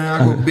 Yeah,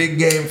 man. I go big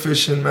game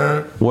fishing,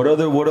 man. What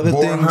other Boar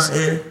things?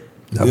 Hunting.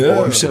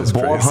 You said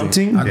boar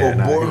hunting? I go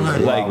boar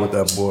hunting. Like with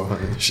that boar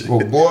hunting shit. Go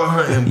boar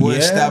hunting, boy.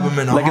 Stab them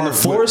in the like heart. in the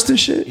forest and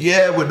shit?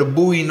 Yeah, with the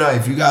Bowie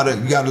knife. You gotta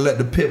let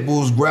the pit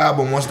bulls grab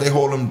them. Once they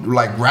hold them,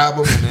 like grab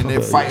them, and then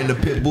they're fighting the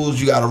pit bulls.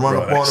 You gotta run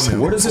up on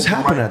them. Where does this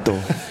happen at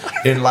though?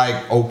 In like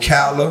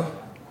Ocala.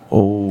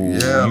 Oh,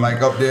 yeah,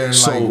 like up there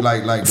in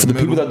like for the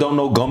people that don't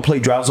know, Gunplay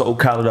drives to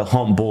Ocala to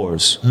hunt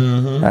boars.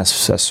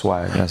 That's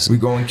why. We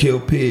go and kill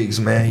pigs,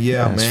 man.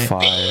 Yeah, that's man.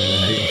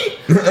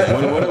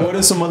 Fire. What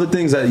are some other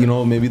things that, you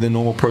know, maybe the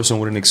normal person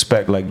wouldn't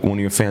expect? Like one of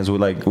your fans would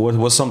like.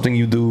 What's something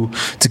you do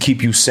to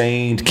keep you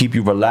sane, to keep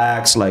you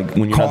relaxed, like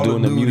when you're not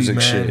doing the music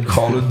man. shit?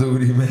 Call of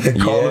Duty,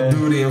 man. Call of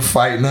Duty and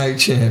Fight Night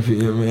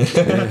Champion, man.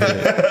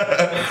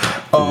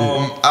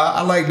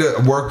 I like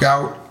to work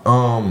out.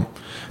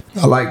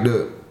 I like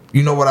to.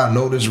 You know what I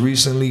noticed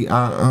recently?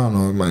 I don't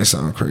know, it might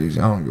sound crazy.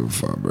 I don't give a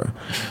fuck, bro.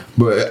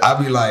 But I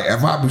be like,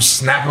 if I be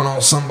snapping on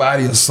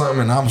somebody or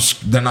something,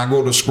 then I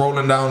go to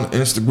scrolling down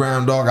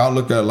Instagram, dog, I'll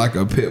look at like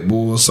a pit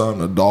bull or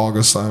something, a dog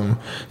or something.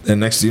 Then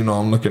next thing you know,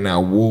 I'm looking at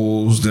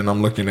wolves, then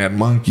I'm looking at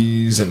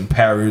monkeys and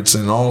parrots,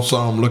 and also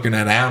I'm looking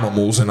at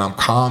animals, and I'm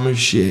calm as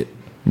shit.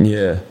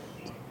 Yeah.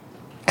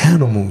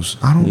 Animals.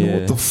 I don't know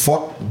what the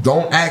fuck.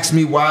 Don't ask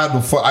me why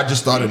the fuck. I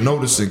just started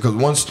noticing, because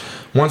once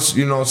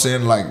you know what I'm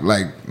saying, like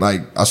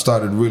I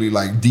started really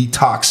like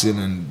detoxing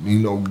and, you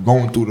know,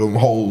 going through the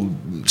whole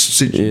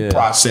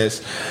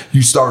process,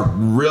 you start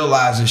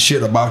realizing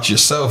shit about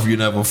yourself you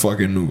never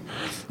fucking knew.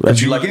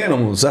 But you like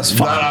animals, that's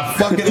fine. I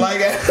fucking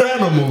like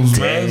animals,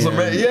 man. So,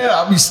 man, yeah,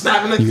 I'll be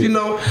snapping it, you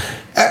know.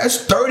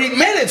 It's 30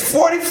 minutes,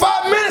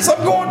 45 minutes.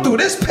 I'm going through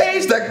this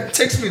page that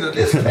takes me to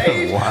this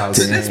page,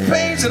 this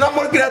page, and I'm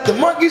looking at the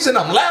monkeys and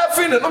I'm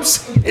laughing and I'm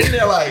sitting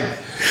there like,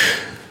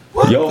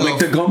 make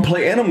the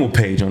Gunplay Animal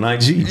page on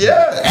IG.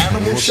 Yeah,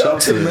 Animal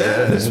Shelter,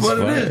 man. That's what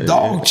it is.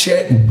 Dog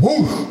check.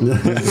 Woo. You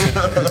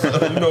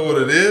know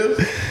what it is?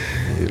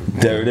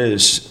 There it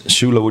is.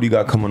 Shula, what do you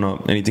got coming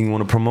up? Anything you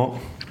want to promote?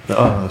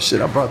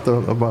 Shit, I brought the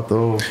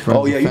old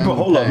Oh yeah,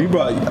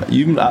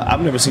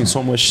 I've never seen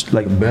so much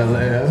like Bel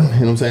Air. You know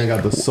what I'm saying? I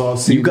got the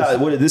saucy. You got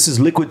what? This is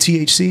liquid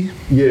THC.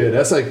 Yeah,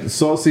 that's like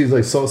saucy is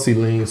like saucy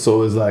lean,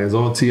 so it's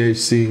all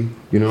THC.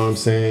 You know what I'm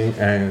saying?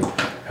 And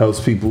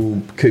helps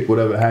people kick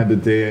whatever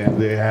habit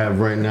they have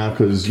right now,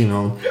 because you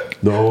know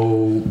the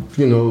whole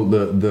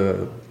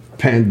the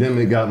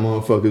pandemic got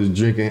motherfuckers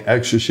drinking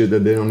extra shit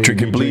that they don't need.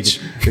 Drinking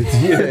bleach.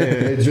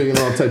 They're drinking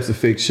all types of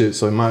fake shit,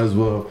 so it might as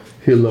well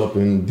heal up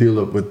and deal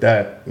up with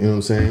that. You know what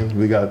I'm saying?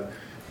 We got,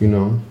 you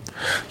know.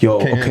 Yo,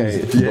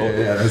 Cam's, okay.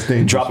 yeah, that's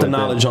dangerous. Drop the right there.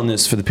 knowledge on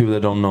this for the people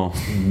that don't know.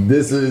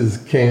 This is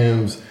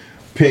Cam's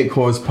Pink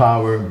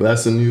Horsepower.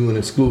 That's a new and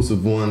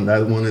exclusive one.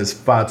 That one is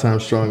 5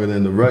 times stronger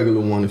than the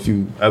regular one. If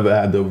you ever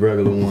had the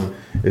regular one,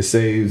 it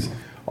saves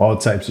all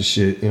types of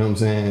shit. You know what I'm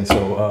saying?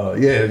 So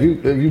yeah, if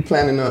you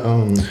planning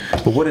to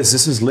But what is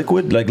this? Is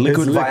liquid? Like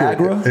liquid it's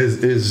Viagra?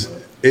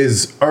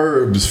 is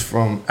herbs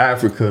from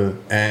Africa,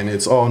 and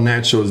it's all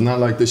natural. It's not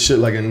like the shit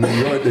like in New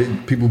York.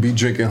 People be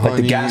drinking honey.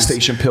 Like the gas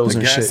station pills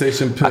and shit.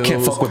 Station pills. I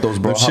can't fuck with those,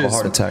 bro. I'll have a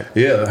heart attack.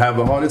 Yeah, have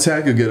a heart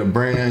attack. You get a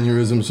brain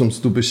aneurysm, some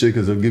stupid shit,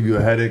 because it'll give you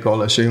a headache. All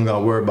that shit. You don't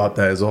gotta worry about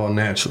that. It's all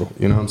natural.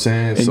 You know what I'm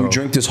saying? And you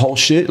drink this whole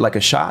shit like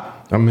a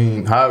shot? I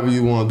mean, however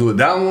you want to do it.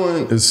 That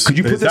one is. Could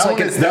you put this that like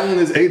one is, that one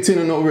is 18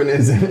 and over, and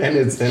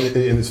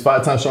it's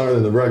 5 times stronger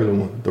than the regular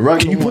one. The regular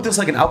Can you one, put this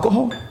like an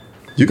alcohol?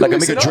 You can like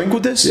mix make a it up. drink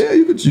with this? Yeah,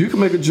 you can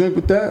make a drink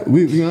with that.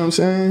 You know what I'm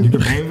saying? You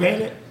can paint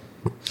it.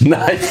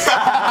 Nice.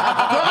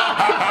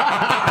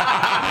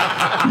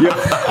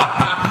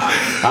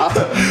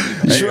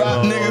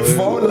 Drop nigga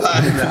for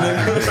life.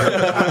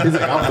 He's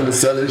like, I'm finna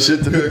sell this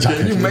shit to the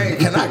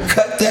Can I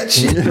cut that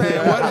shit,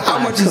 man? How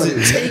much is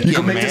it taking, You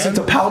can make this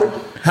into powder?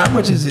 How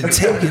much is it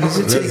taking? Is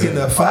it taking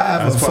a 5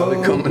 That's or probably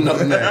 4? coming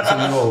up next. Who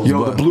knows?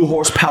 Yo, But the Blue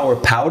Horsepower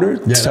powder?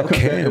 that comes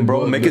Okay, out-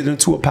 bro. Make it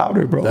into a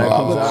powder, bro. that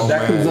comes out,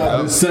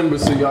 man. December,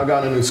 so y'all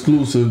got an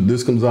exclusive.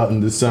 This comes out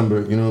in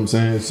December, you know what I'm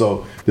saying?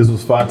 So this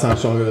was 5 times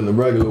stronger than the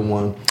regular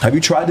one. Have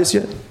you tried this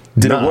yet?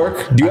 Did Nah. it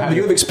work? Do you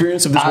have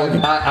experience of this working?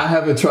 I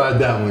haven't tried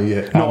that one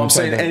yet. No, I'm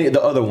saying the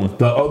other one.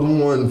 The other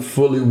one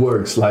fully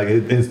works. Like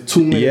it's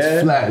 2 minutes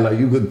Yeah. flat. Like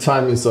you could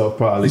time yourself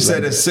probably. You said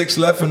like, there's 6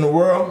 left in the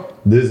world?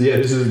 this is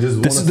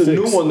This is the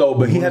new one though,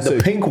 but he had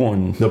the pink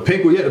one. The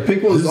pink one, yeah, the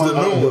pink one's This is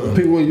the new one. The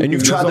pink one, And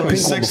you've tried the only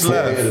pink one 6 before.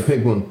 left. Yeah, the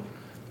pink one.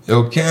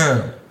 Yo,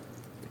 Cam.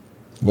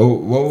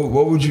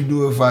 What would you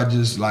do if I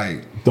just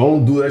like...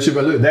 Don't do that shit,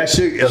 but look, that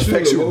shit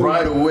affects you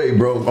right away,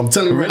 bro. I'm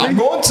telling you, I'm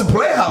going to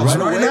Playhouse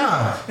right away?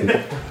 now. I'm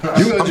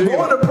I'm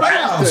going to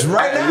Playhouse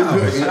right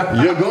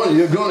now. You're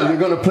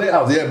going to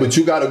Playhouse, yeah, but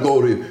you gotta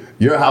go to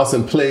your house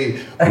and play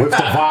with the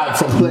vibe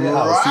from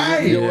Playhouse.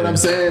 Right. You know what I'm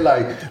saying?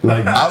 Like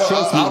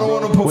trust me, I don't bro.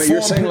 want to Wait,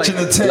 you're perform saying pitch in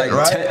like, the tent, like,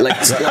 right?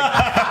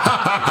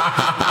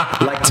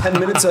 like 10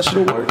 minutes that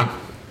should work?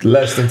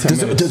 Less than 10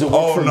 minutes. Does it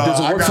work for girls?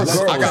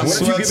 I got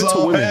What if you give it sweats to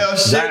on. women? Hell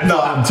shit, That's no.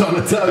 what I'm trying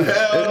to tell you.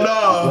 Hell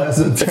no. Less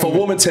than 10 If a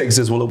woman takes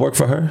this, will it work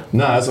for her?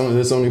 Nah, it's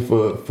only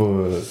for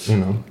you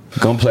know.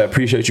 Gunplay, I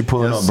appreciate you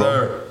pulling Yes, up, bro.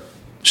 sir.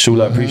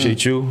 Shula, I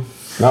appreciate you.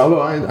 No,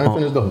 look, I ain't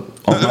finished though.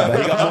 Oh, my bad.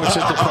 You got more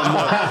shit to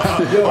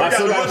promote. Yo, I got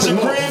still the got Russian some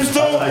more. creams, too?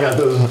 I got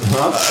the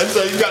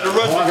So you got the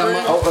Oh, I got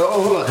Russian my,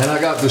 hold on. And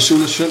I got the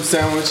Shula shrimp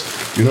sandwich.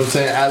 You know what I'm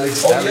saying?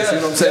 Alex, Oh, Alex, yes, you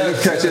know what I'm saying?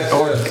 yes, You catch yes,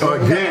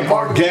 it.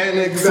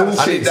 Organic food I need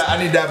cakes. that.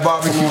 I need that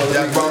barbecue.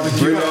 That barbecue.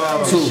 Bring it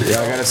out too.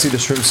 Yeah, I gotta see the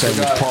shrimp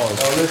sandwich.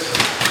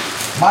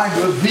 Pause. Mine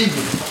was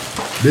vegan.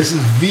 This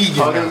is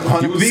vegan.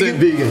 100%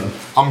 vegan.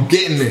 I'm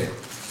getting it.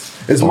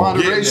 It's Oh,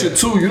 moderation getting it.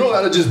 too. You don't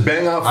gotta just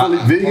bang out fully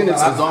vegan.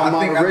 It's all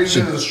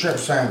moderation. a shrimp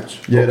sandwich.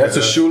 Yeah, that's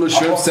a Shula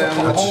shrimp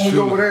sandwich. Homie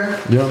over there.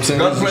 You know what I'm saying?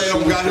 Gunplay That's a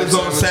don't Shula got his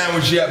shrimp own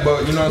sandwich. sandwich yet,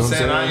 but you know what I'm saying?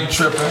 saying? I ain't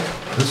tripping.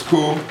 It's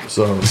cool.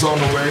 So, It's on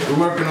the way. We're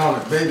working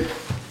on it, baby.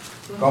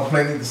 Don't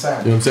play need the you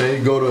sandwich. know what I'm saying?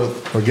 You go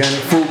to Organic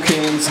Food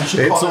Kings.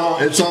 It's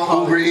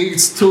on Uber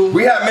Eats too.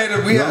 We have made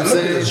it. We You know have what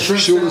I'm look at saying?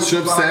 this. Shula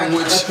shrimp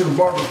sandwich. That's to the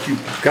barbecue.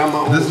 Got my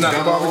own, This is not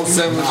got my own barbecue?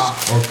 sandwich,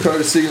 Nah, okay.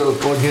 courtesy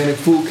of Organic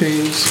Food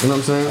Kings. You know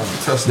what I'm saying?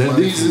 Test Then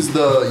money. these is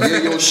the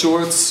Yayo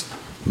shorts.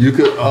 You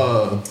could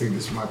I think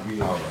this might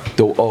be all right.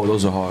 Oh,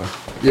 those are hard.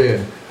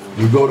 yeah.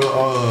 You go to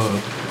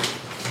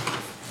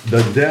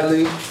the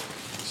deli,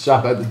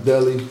 shop at the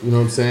deli. You know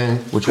what I'm saying?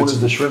 Which one is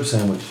the shrimp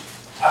sandwich?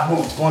 I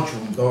want a bunch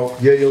of them, dog.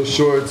 Yayo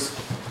shorts.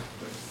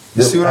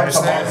 You see what I'm I've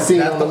saying?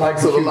 seen on the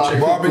likes of a lot of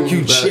people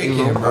Barbecue that, you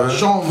know, chicken, bro.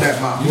 Show them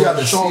that, man. You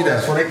gotta Show see 'em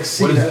that. so they can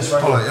see What is that. this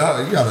right Hold on,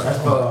 y'all, you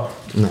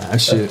gotta. Nah, that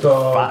shit.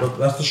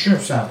 That's the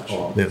shrimp sandwich.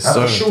 Yes, That's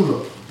sir. the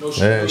shooter.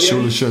 Yeah,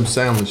 Shula shrimp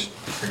sandwich.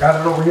 I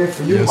got it over here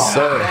for you, Yes, mama.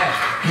 sir.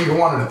 Nigga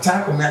wanted to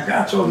tackle me. I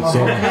got yours, mama.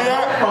 So-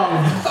 No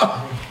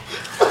problem.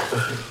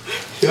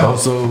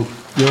 Also, you know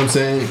what I'm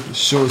saying?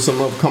 Showing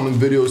some upcoming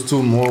videos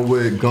too, more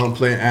with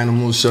Gunplay,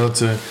 Animal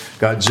Shelter.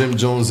 Got Jim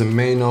Jones and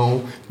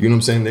Mano. You know what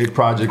I'm saying? They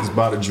project is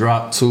about to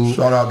drop too.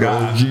 Shout out to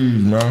Got OGs,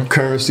 man.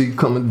 Currency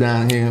coming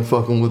down here and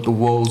fucking with the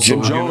woes.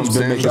 Jim So, you know Jones what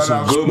I'm been making saying? some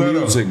Shout out good Splitter.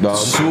 music, dog.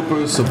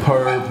 Super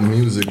superb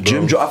music,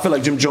 bro. I feel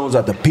like Jim Jones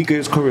at the peak of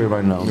his career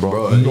right now, bro.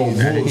 Bro,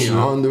 he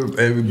under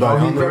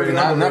everybody. Yo, he Underrated. very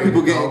Now people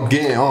underrated,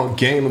 getting on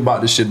game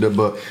about this shit,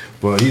 though,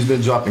 but he's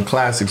been dropping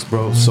classics,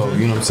 bro. So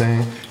you know what I'm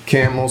saying.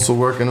 Cam also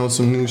working on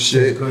some new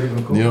shit. good,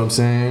 even cool. You know what I'm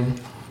saying.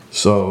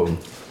 So,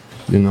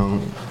 you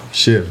know,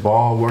 shit.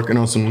 Ball working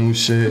on some new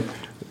shit.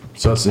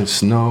 Justin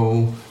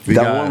Snow. We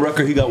That got- one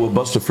record he got with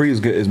Busta Free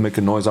is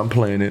making noise. I'm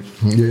playing it.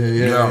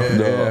 Yeah.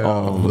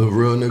 The, The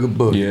real nigga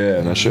book.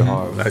 Yeah, that shit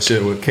hard. That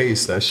shit with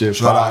Case. That shit.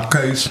 Shout fire. out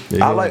Case.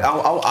 Yeah.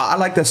 I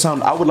like that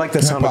sound. I would like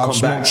that sound to Hip-hop come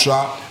smoke back.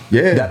 shop.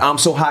 Yeah. That I'm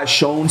So High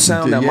Shown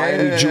sound, that Yeah,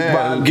 Miami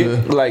Jukebox.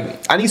 yeah.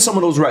 Like I need some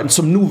of those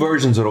some new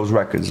versions of those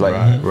records.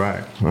 Like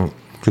Right.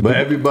 But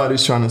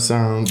everybody's trying to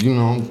sound, you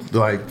know,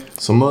 like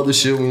some other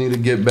shit. We need to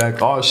get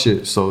back our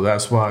shit. So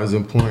that's why it's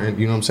important.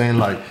 You know what I'm saying?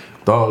 Like,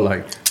 dog,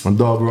 like my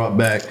dog brought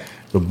back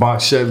the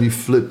box Chevy,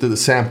 flipped to the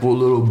sample a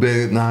little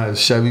bit. Now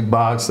it's Chevy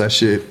box. That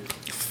shit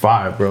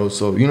fire, bro.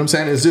 So you know what I'm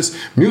saying? It's just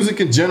music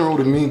in general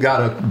to me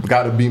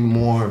gotta be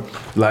more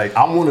like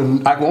I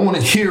wanna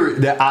hear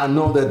it, that I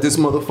know that this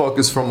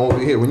motherfucker's from over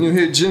here. When you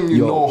hear Jim,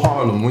 you know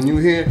Harlem. When you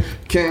hear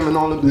Cam and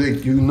all of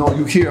it, you know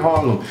you hear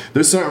Harlem.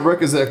 There's certain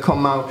records that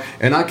come out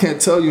and I can't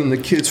tell you and the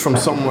kids from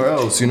somewhere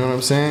else. You know what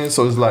I'm saying?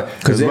 So it's like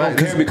because they don't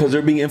care because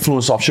they're being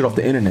influenced off shit off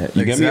the internet.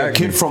 You get me? A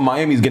kid from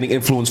Miami is getting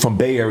influenced from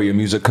Bay Area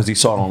music because he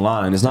saw it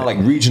online. It's not like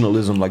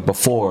regionalism like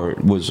before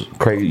was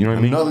crazy. You know what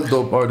I mean? Another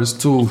dope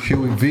artist too,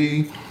 Huey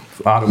V.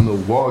 out of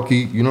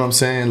Milwaukee, you know what I'm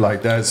saying?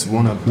 Like that's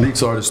one of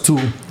Bleak's artists too.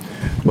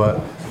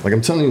 But like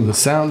I'm telling you, the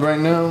sound right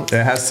now, it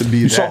has to be.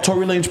 You saw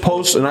Tory Lanez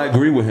post, and I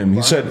agree with him.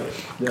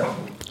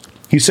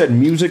 He said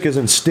music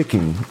isn't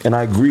sticking, and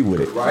I agree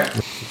with it. Right.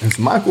 It's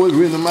microwave.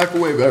 We're in the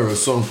microwave era.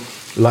 So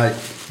like,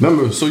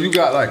 remember, so you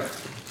got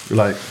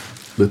like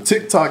the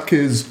TikTok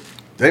kids.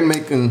 They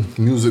making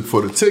music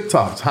for the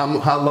TikToks.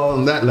 How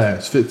long that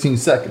lasts? 15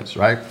 seconds,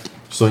 right?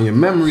 So your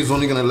memory is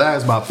only gonna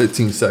last about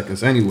 15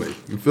 seconds anyway.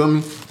 You feel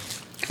me?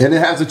 And it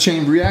has a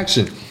chain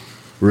reaction.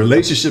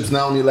 Relationships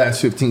now only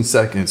last 15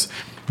 seconds.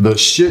 The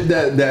shit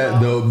that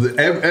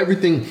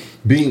everything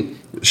being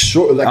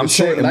short, like I'm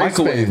saying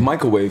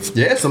microwave.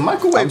 Yeah, it's a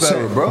microwave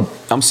era, bro.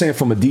 I'm saying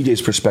from a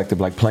DJ's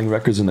perspective, like playing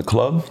records in the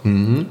club,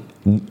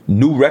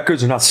 new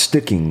records are not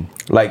sticking.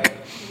 Like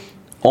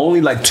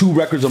only like 2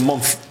 records a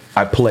month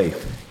I play,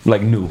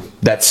 like new,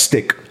 that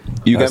stick.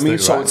 You get me?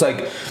 So it's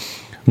like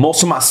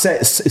most of my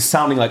sets is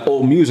sounding like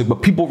old music,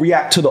 but people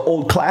react to the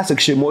old classic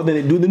shit more than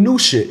they do the new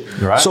shit.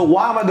 Right. So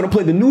why am I gonna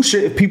play the new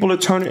shit if people are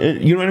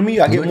turning? You know what I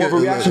mean? I get more of a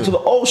reaction to the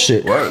old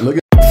shit. Look